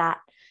that's when that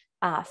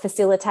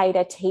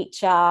facilitator,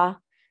 teacher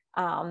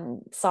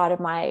side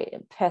of my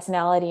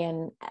personality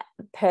and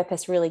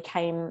purpose really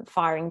came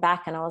firing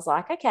back. And I was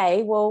like,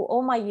 okay, well,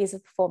 all my years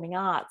of performing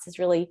arts has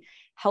really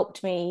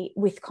helped me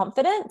with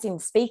confidence in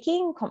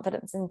speaking,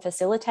 confidence in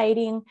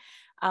facilitating.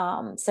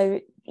 So,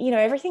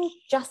 everything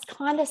just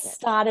kind of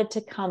started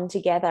to come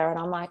together, and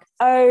I'm like,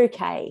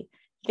 okay,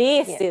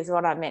 this is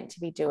what I'm meant to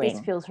be doing.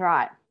 This feels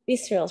right.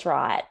 This feels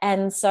right.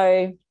 And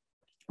so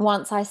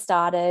once I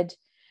started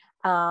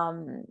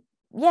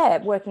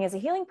working as a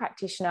healing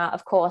practitioner,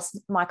 of course,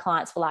 my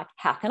clients were like,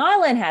 how can I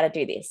learn how to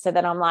do this? So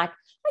then I'm like,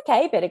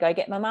 okay, better go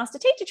get my master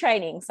teacher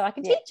training so I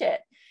can teach it.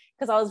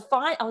 Because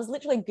I was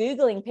literally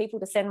Googling people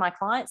to send my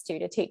clients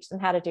to teach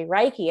them how to do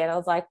Reiki. And I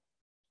was like,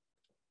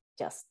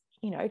 just,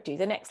 do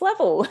the next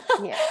level.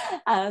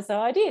 So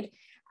I did.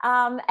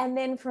 And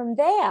then from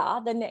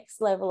there, the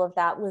next level of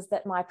that was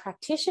that my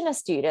practitioner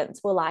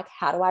students were like,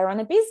 how do I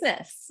run a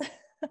business?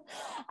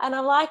 And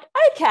I'm like,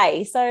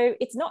 okay, so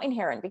it's not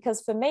inherent,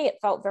 because for me, it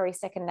felt very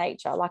second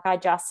nature. Like I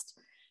just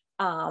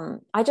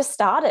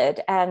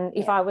started. And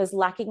if I was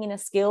lacking in a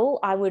skill,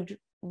 I would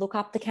look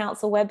up the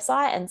council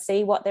website and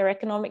see what their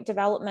economic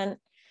development,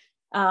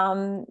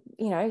 what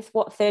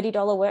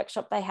 $30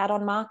 workshop they had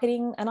on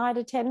marketing, and I'd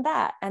attend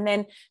that. And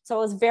then, so I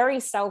was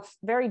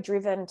very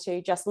driven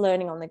to just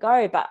learning on the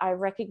go, but I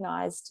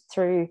recognized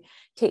through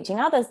teaching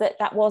others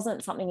that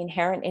wasn't something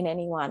inherent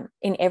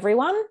in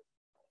everyone.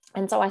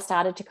 And so I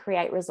started to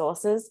create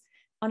resources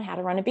on how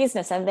to run a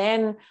business. And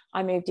then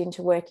I moved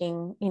into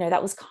working,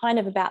 that was kind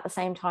of about the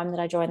same time that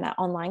I joined that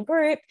online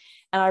group.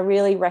 And I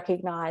really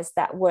recognized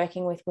that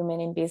working with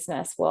women in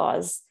business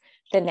was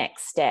the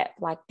next step.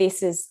 Like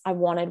I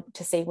wanted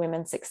to see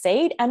women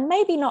succeed, and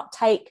maybe not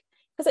because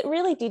it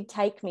really did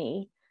take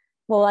me,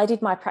 I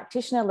did my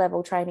practitioner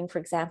level training, for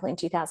example, in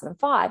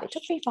 2005. It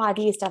took me 5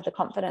 years to have the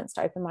confidence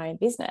to open my own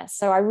business.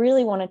 So I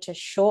really wanted to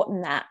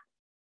shorten that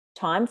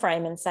time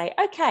frame and say,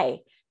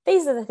 okay,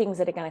 these are the things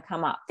that are going to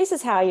come up. This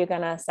is how you're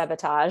going to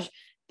sabotage.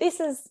 This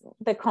is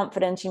the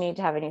confidence you need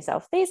to have in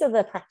yourself. These are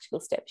the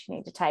practical steps you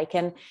need to take.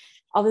 And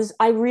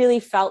I really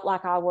felt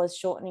like I was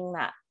shortening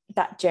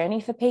that journey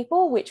for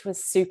people, which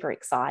was super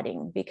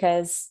exciting,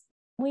 because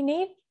we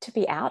need to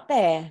be out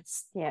there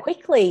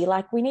quickly.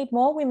 Like we need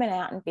more women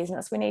out in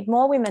business. We need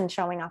more women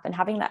showing up and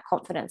having that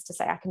confidence to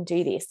say, I can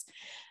do this.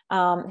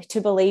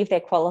 To believe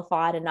they're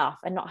qualified enough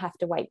and not have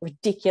to wait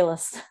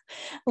ridiculous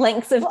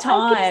lengths of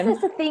time. I guess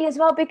that's the thing as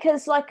well,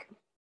 because like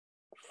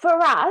for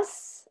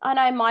us, I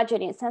know my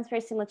journey, it sounds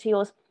very similar to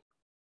yours,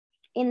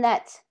 in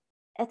that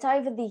it's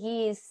over the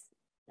years,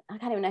 I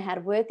can't even know how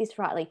to word this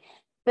rightly,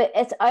 but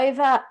it's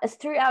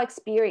through our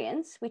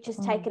experience, which has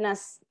taken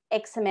us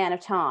X amount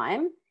of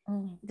time,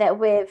 that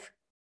we've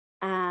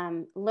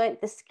learnt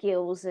the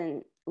skills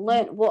and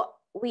learnt what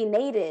we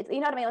needed. You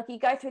know what I mean? Like you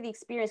go through the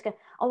experience, go,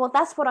 oh, well,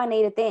 that's what I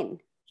needed then.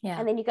 Yeah.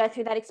 And then you go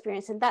through that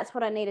experience and that's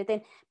what I needed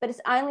then. But it's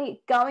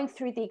only going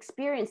through the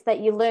experience that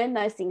you learn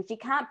those things. You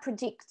can't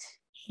predict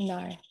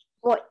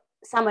what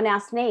someone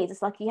else needs.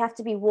 It's like you have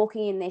to be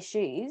walking in their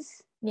shoes.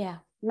 Yeah.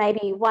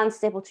 Maybe one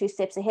step or two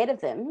steps ahead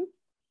of them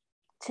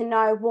to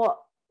know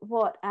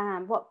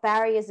what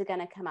barriers are going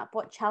to come up,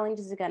 what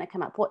challenges are going to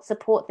come up, what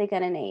support they're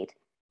going to need,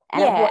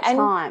 and at what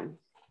time.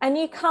 And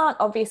you can't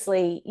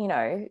obviously,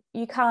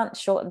 you can't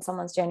shorten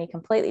someone's journey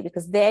completely,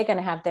 because they're going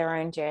to have their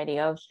own journey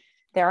of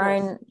their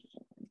own,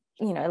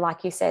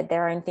 like you said,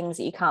 their own things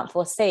that you can't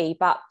foresee.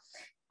 But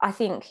I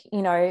think,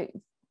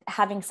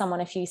 having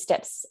someone a few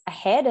steps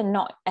ahead, and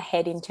not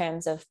ahead in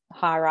terms of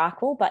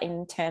hierarchical, but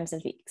in terms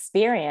of the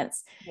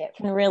experience,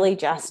 can really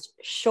just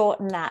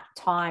shorten that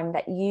time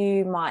that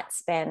you might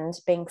spend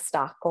being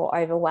stuck or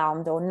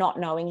overwhelmed or not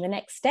knowing the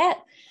next step.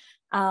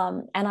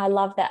 And I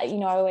love that, I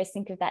always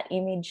think of that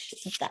image,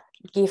 that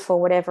gif or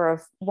whatever,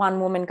 of one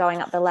woman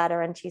going up the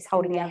ladder and she's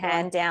holding her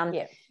hand down,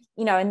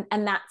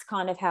 and that's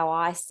kind of how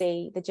I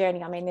see the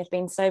journey. I mean, there's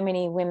been so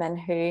many women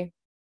who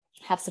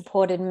have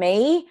supported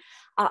me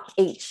up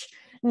each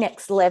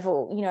next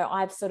level.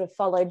 I've sort of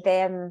followed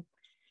them,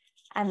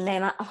 and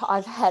then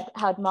I've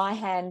had my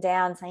hand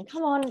down saying,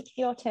 come on,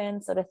 your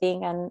turn, sort of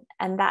thing.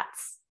 And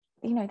that's,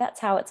 that's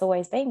how it's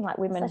always been, like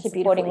women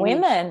supporting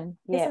women,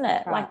 isn't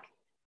it? Right. Like,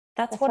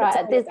 that's what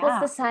right. it's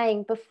What's the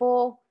saying?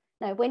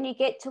 When you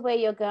get to where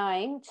you're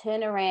going,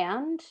 turn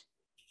around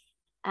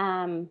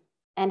and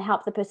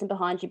help the person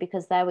behind you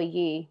because they were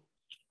you.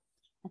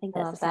 I think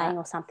that's the saying,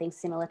 or something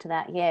similar to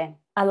that. Yeah.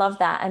 I love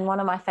that. And one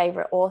of my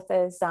favorite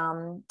authors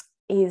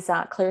is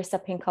Clarissa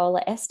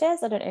Pinkola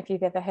Estes. I don't know if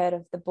you've ever heard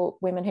of the book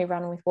Women Who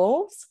Run with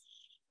Wolves.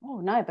 Oh,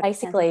 no, but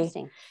basically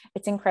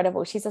it's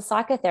incredible. She's a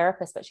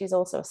psychotherapist, but she's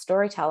also a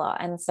storyteller.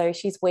 And so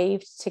she's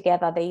weaved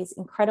together these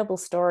incredible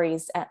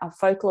stories of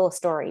folklore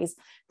stories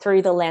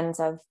through the lens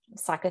of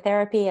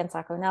psychotherapy and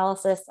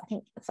psychoanalysis. I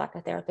think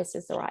psychotherapist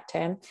is the right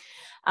term.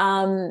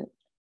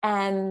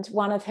 And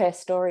one of her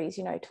stories,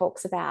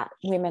 talks about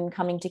women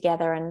coming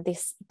together, and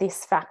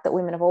this fact that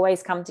women have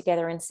always come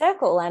together in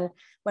circle. And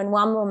when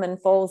one woman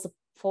falls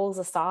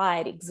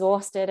aside,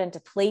 exhausted and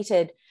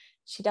depleted,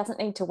 she doesn't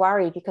need to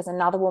worry, because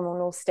another woman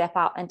will step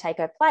up and take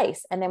her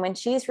place. And then when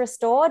she's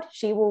restored,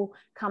 she will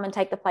come and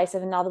take the place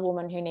of another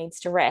woman who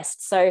needs to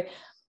rest. So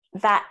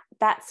that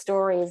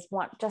story is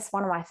one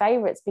of my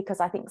favorites, because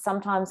I think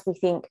sometimes we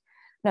think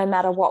no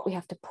matter what, we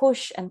have to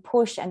push and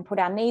put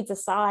our needs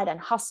aside and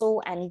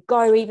hustle and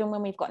go even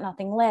when we've got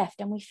nothing left.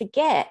 And we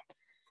forget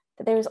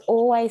that there is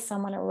always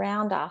someone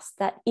around us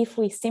that if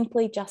we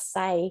simply just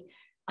say,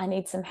 I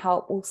need some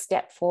help, we'll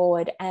step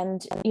forward.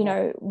 And,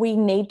 we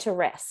need to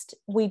rest.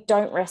 We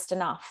don't rest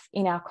enough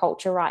in our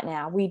culture right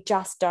now. We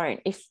just don't.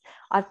 If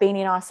I've been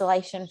in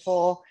isolation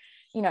for,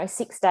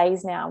 6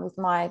 days now with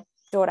my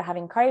daughter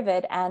having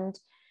COVID, and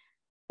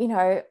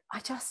I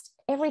just,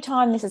 every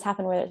time this has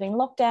happened, whether it's been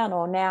lockdown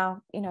or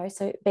now,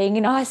 so being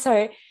in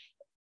ISO,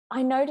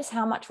 I notice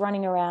how much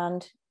running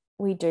around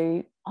we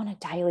do on a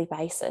daily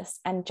basis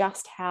and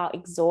just how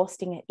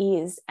exhausting it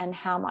is, and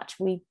how much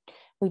we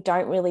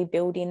don't really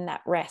build in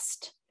that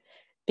rest,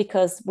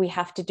 because we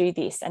have to do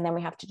this and then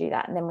we have to do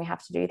that and then we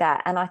have to do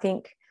that. And I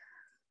think,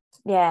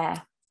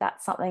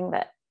 that's something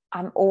that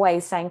I'm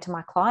always saying to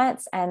my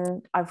clients,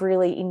 and I've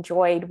really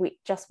enjoyed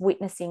just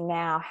witnessing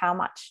now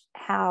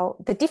how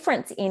the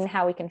difference in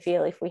how we can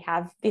feel if we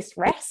have this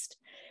rest.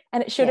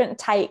 And it shouldn't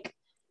take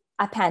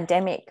a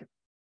pandemic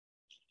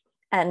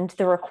and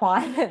the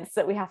requirements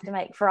that we have to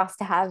make for us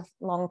to have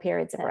long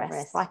periods of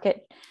rest. Like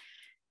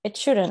it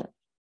shouldn't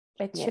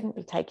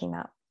be taking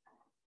that.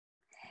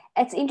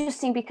 It's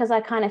interesting because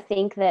I kind of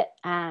think that,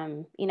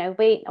 I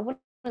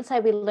wouldn't say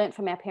we learnt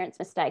from our parents'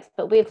 mistakes,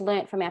 but we've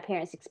learnt from our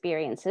parents'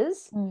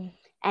 experiences.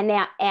 And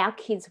now our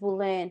kids will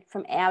learn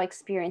from our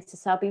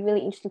experiences. So it'll be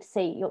really interesting to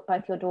see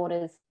both your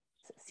daughters,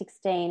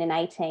 16 and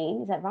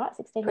 18. Is that right?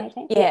 16 and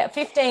 18? Yeah,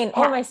 15,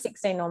 almost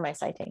 16,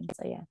 almost 18.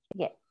 So yeah.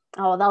 Yeah.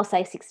 Oh, they'll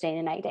say 16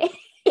 and 18.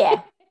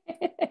 Yeah.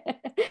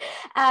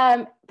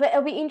 But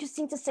it'll be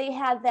interesting to see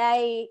how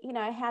they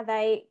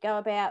go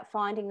about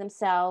finding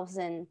themselves,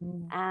 and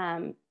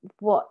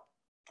what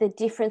the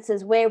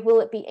differences, where will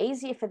it be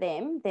easier for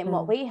them than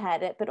what we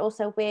had it, but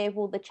also where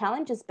will the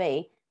challenges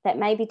be that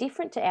may be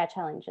different to our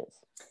challenges.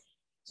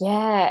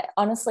 Yeah,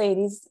 honestly,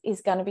 it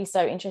is going to be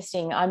so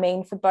interesting. I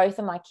mean, for both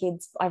of my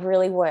kids, I've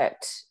really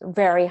worked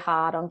very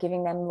hard on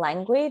giving them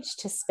language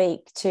to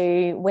speak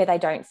to where they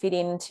don't fit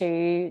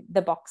into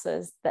the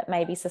boxes that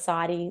maybe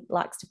society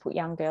likes to put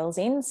young girls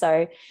in.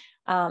 So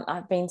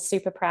I've been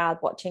super proud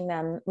watching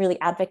them really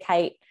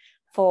advocate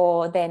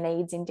for their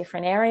needs in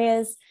different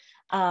areas.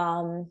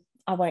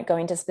 I won't go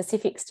into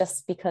specifics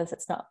just because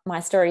it's not my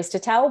stories to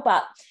tell,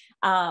 but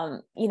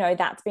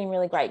that's been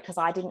really great because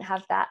I didn't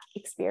have that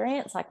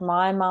experience. Like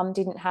my mum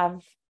didn't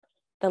have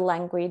the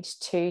language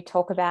to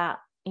talk about,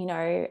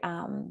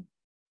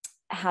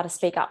 how to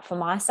speak up for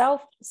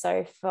myself.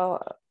 So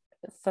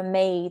for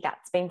me,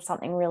 that's been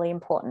something really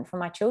important for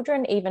my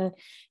children. Even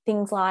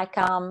things like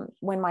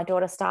when my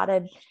daughter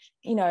started,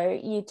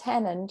 year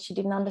 10 and she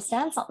didn't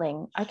understand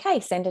something. Okay,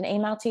 send an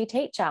email to your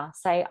teacher.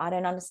 Say, I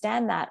don't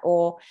understand that.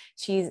 Or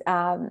she's,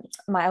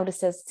 my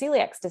eldest has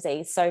celiac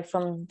disease. So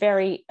from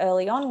very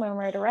early on when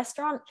we're at a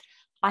restaurant,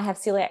 I have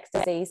celiac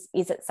disease.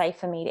 Is it safe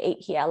for me to eat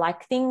here?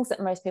 Like things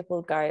that most people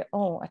would go,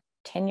 oh, a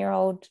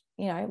 10-year-old,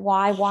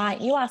 why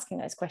aren't you asking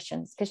those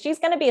questions? Because she's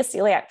going to be a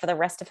celiac for the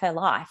rest of her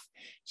life.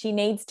 She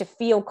needs to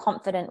feel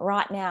confident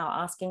right now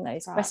asking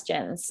those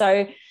questions.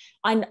 So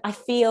I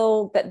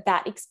feel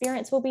that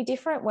experience will be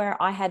different, where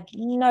I had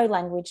no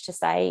language to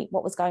say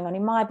what was going on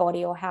in my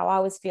body or how I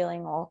was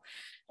feeling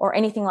or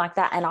anything like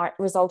that. And I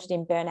resulted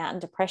in burnout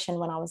and depression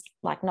when I was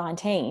like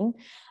 19.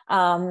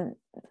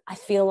 I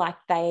feel like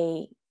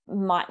they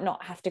might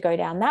not have to go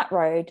down that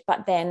road,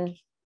 but then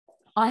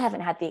I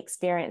haven't had the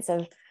experience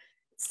of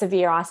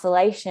severe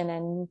isolation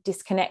and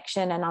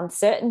disconnection and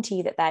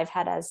uncertainty that they've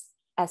had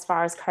as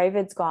far as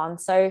COVID's gone.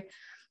 So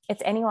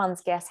it's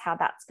anyone's guess how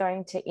that's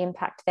going to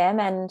impact them.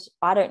 And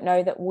I don't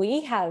know that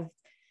we have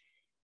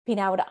been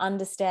able to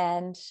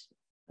understand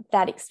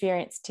that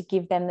experience to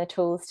give them the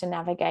tools to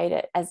navigate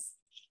it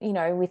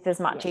with as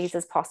much ease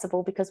as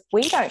possible, because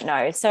we don't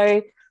know.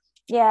 So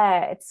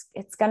yeah,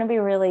 it's going to be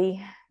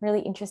really,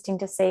 really interesting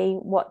to see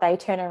what they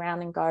turn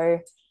around and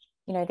go,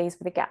 these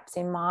were the gaps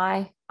in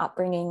my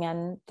upbringing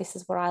and this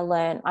is what I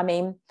learned. I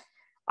mean,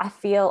 I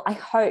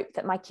hope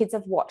that my kids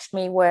have watched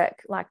me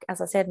work. Like,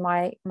 as I said,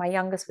 my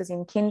youngest was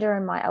in kinder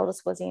and my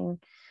eldest was in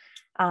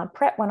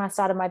prep when I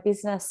started my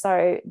business.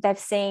 So they've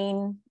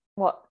seen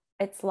what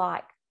it's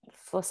like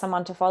for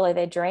someone to follow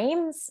their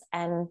dreams.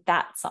 And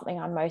that's something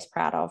I'm most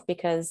proud of,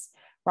 because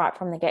right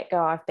from the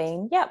get-go, I've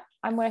been,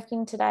 I'm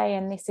working today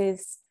and this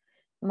is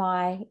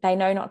they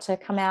know not to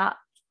come out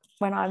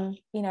when I'm,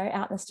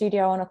 out in the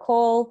studio on a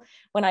call.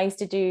 When I used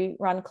to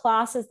run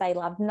classes, they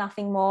loved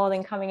nothing more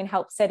than coming and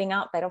help setting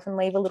up. They'd often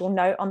leave a little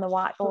note on the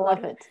whiteboard.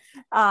 Love it.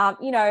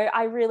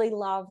 I really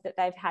love that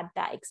they've had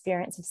that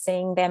experience of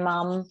seeing their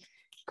mum,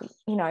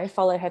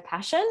 follow her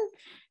passion.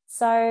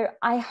 So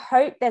I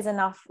hope there's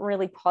enough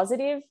really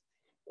positive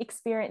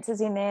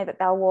experiences in there that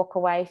they'll walk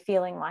away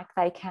feeling like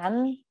they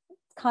can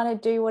kind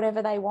of do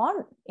whatever they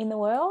want in the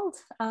world.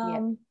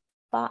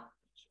 But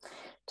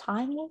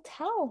time will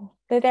tell.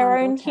 They're their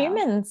own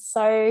humans.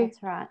 So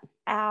that's right.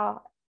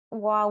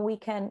 While we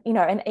can,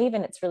 and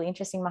even it's really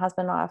interesting, my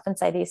husband and I often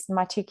say this,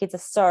 my two kids are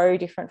so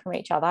different from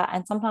each other.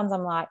 And sometimes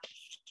I'm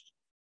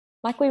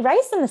like we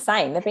raised them the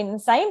same. They've been in the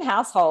same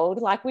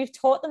household. Like we've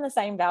taught them the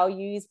same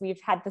values.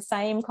 We've had the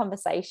same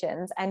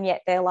conversations, and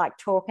yet they're like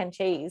chalk and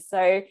cheese.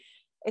 So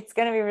it's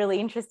going to be really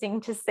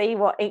interesting to see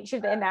what each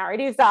of their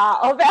narratives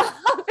are about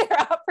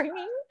their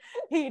upbringing,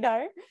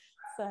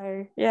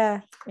 So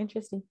yeah,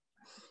 interesting.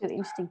 Really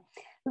interesting.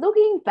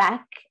 Looking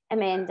back,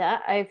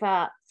 Amanda,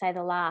 over say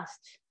the last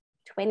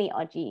 20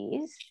 odd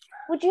years,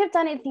 would you have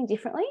done anything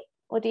differently,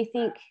 or do you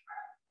think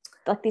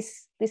like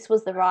this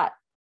was the right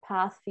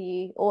path for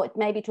you, or it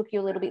maybe took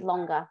you a little bit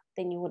longer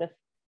than you would have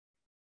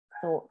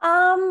thought?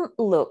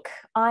 Look,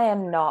 I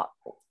am not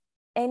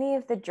any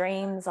of the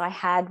dreams I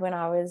had when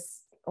I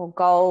was, or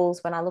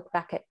goals when I look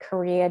back at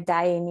career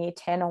day in year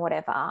 10 or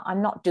whatever,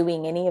 I'm not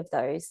doing any of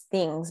those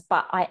things,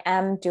 but I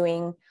am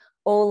doing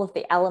all of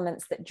the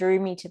elements that drew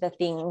me to the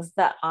things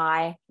that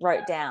I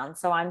wrote down.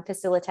 So I'm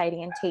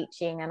facilitating and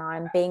teaching, and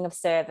I'm being of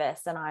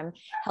service, and I'm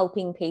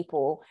helping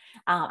people.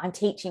 I'm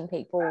teaching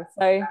people.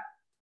 So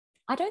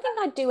I don't think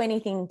I'd do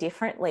anything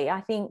differently.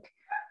 I think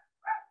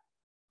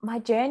my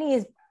journey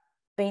has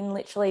been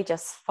literally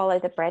just follow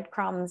the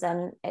breadcrumbs,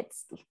 and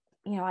it's,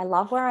 you know, I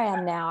love where I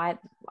am now.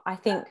 I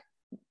think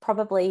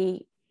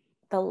probably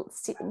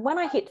when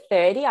I hit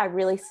 30, I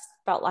really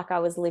felt like I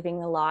was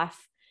living the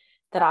life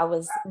that I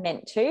was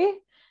meant to.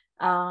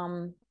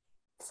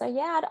 So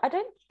yeah, I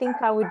don't think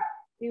I would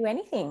do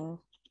anything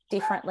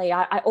differently.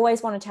 I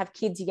always wanted to have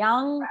kids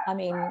young. I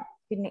mean,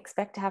 didn't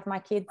expect to have my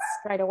kids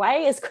straight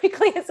away as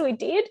quickly as we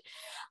did.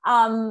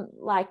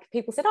 Like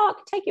people said, oh, it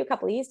could take you a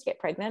couple of years to get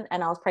pregnant.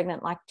 And I was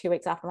pregnant like 2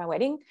 weeks after my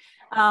wedding.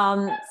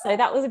 So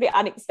that was a bit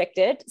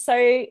unexpected. So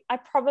I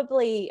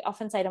probably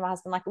often say to my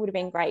husband, like, it would have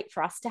been great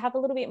for us to have a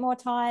little bit more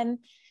time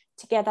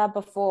together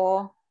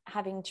before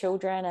having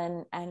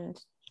children and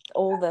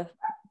all the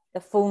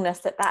fullness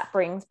that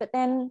brings. But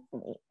then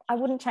I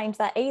wouldn't change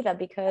that either,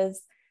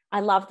 because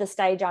I love the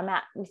stage I'm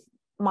at with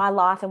my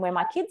life and where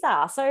my kids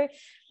are. So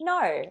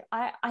no,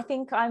 I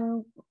think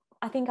I'm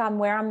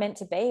where I'm meant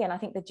to be, and I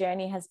think the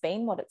journey has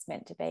been what it's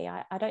meant to be.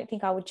 I don't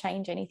think I would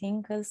change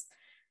anything, because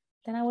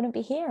then I wouldn't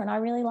be here, and I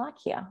really like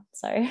here.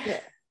 So yeah.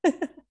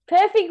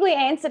 Perfectly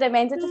answered,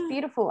 Amanda. Just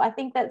beautiful. I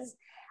think that's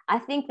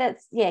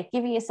yeah,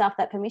 giving yourself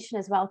that permission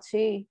as well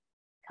to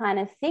kind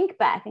of think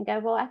back and go,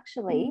 well,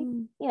 actually,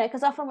 you know,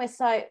 because often we're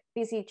so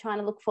busy trying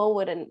to look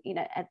forward and, you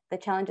know, at the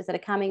challenges that are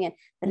coming and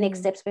the next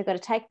steps we've got to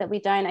take, that we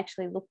don't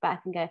actually look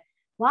back and go,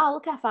 wow,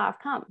 look how far I've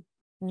come.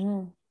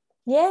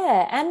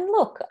 Yeah. And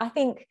look, I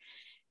think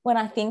when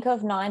I think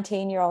of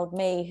 19-year-old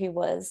me who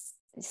was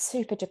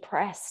super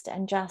depressed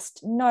and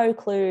just no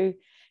clue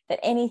that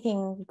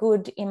anything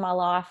good in my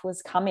life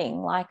was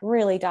coming, like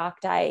really dark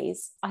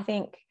days, I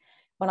think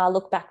when I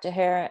look back to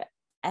her,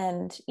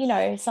 and, you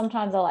know,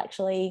 sometimes I'll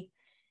actually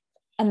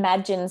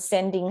imagine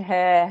sending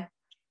her,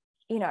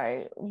 you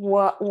know,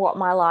 what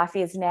my life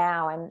is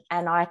now,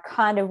 and I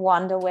kind of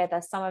wonder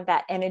whether some of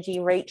that energy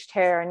reached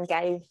her and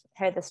gave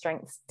her the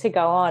strength to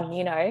go on.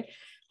 You know,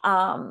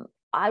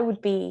 I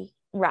would be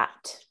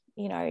wrapped,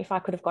 you know, if I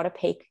could have got a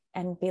peek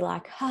and be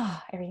like,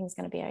 everything's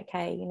going to be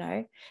okay, you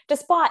know,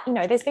 despite, you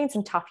know, there's been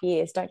some tough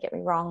years, don't get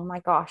me wrong, my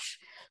gosh,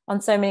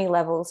 on so many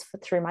levels,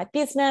 through my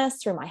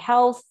business, through my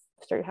health,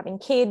 through having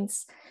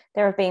kids.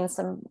 There have been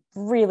some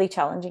really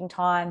challenging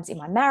times in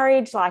my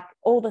marriage, like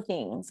all the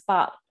things.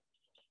 But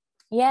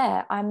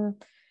yeah,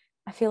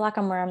 I feel like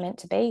I'm where I'm meant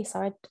to be.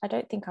 So I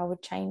don't think I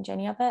would change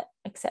any of it,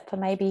 except for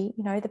maybe,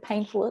 you know,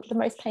 the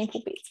most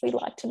painful bits we'd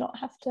like to not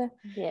have to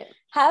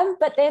have.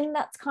 But then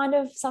that's kind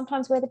of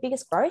sometimes where the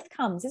biggest growth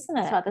comes, isn't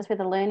it? That's right. That's where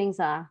the learnings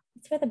are.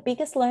 It's where the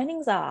biggest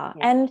learnings are.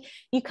 Yeah. And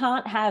you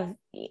can't have,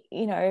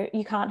 you know,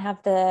 you can't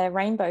have the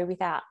rainbow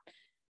without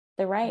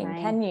the rain,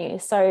 can you?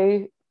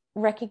 So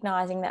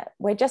recognizing that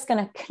we're just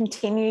going to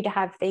continue to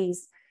have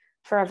these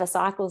forever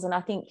cycles. And I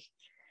think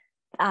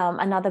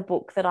another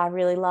book that I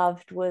really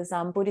loved was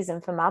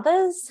Buddhism for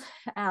Mothers,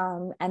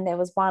 and there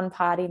was one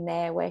part in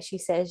there where she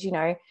says, you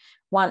know,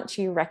 once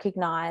you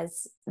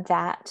recognize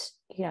that,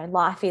 you know,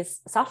 life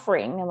is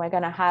suffering and we're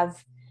going to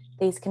have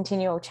these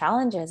continual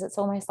challenges, it's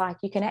almost like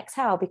you can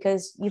exhale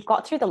because you've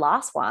got through the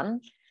last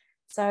one,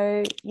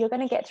 so you're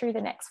going to get through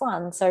the next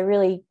one. So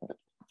really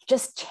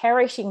just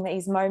cherishing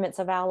these moments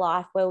of our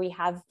life where we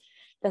have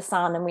the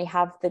sun and we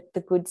have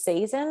the good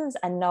seasons,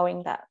 and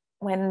knowing that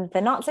when the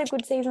not so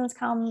good seasons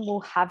come, we'll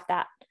have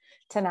that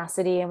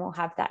tenacity and we'll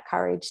have that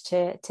courage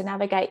to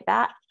navigate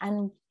that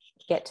and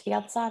get to the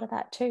other side of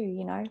that too,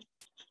 you know.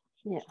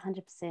 Yeah,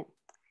 100%.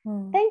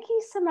 Thank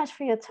you so much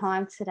for your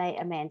time today,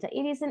 Amanda.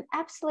 It is an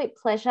absolute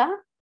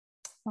pleasure.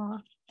 Oh,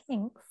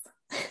 thanks.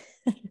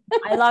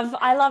 I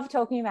love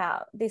talking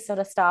about this sort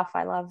of stuff.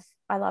 I love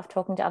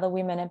talking to other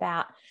women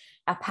about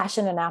our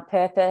passion and our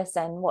purpose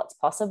and what's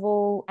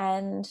possible,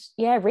 and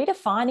yeah,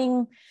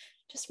 redefining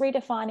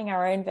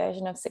our own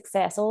version of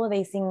success. All of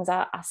these things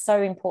are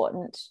so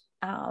important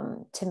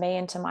to me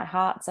and to my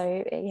heart.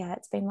 So yeah,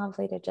 it's been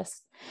lovely to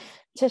just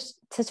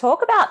to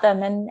talk about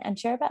them and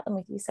share about them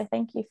with you. So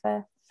thank you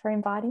for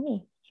inviting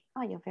me.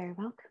 Oh, you're very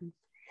welcome.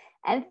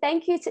 And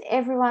thank you to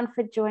everyone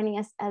for joining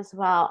us as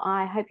well.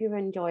 I hope you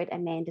enjoyed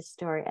Amanda's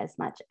story as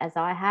much as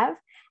I have,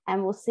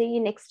 and we'll see you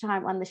next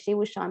time on the She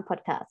Will Shine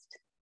podcast.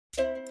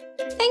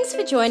 Thanks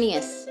for joining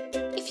us.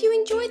 If you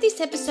enjoyed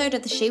this episode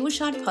of the She Will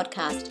Shine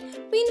podcast,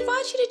 we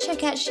invite you to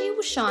check out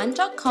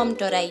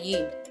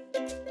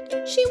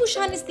shewillshine.com.au. She Will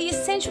Shine is the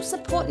essential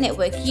support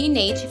network you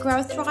need to grow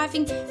a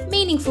thriving,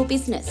 meaningful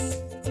business.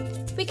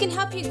 We can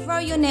help you grow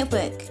your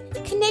network,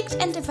 connect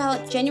and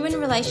develop genuine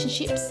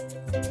relationships,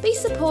 be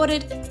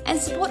supported, and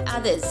support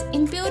others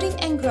in building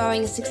and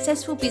growing a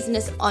successful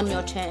business on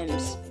your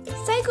terms.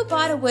 Say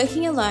goodbye to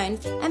working alone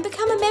and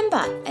become a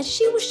member at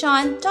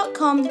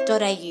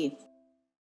shewillshine.com.au.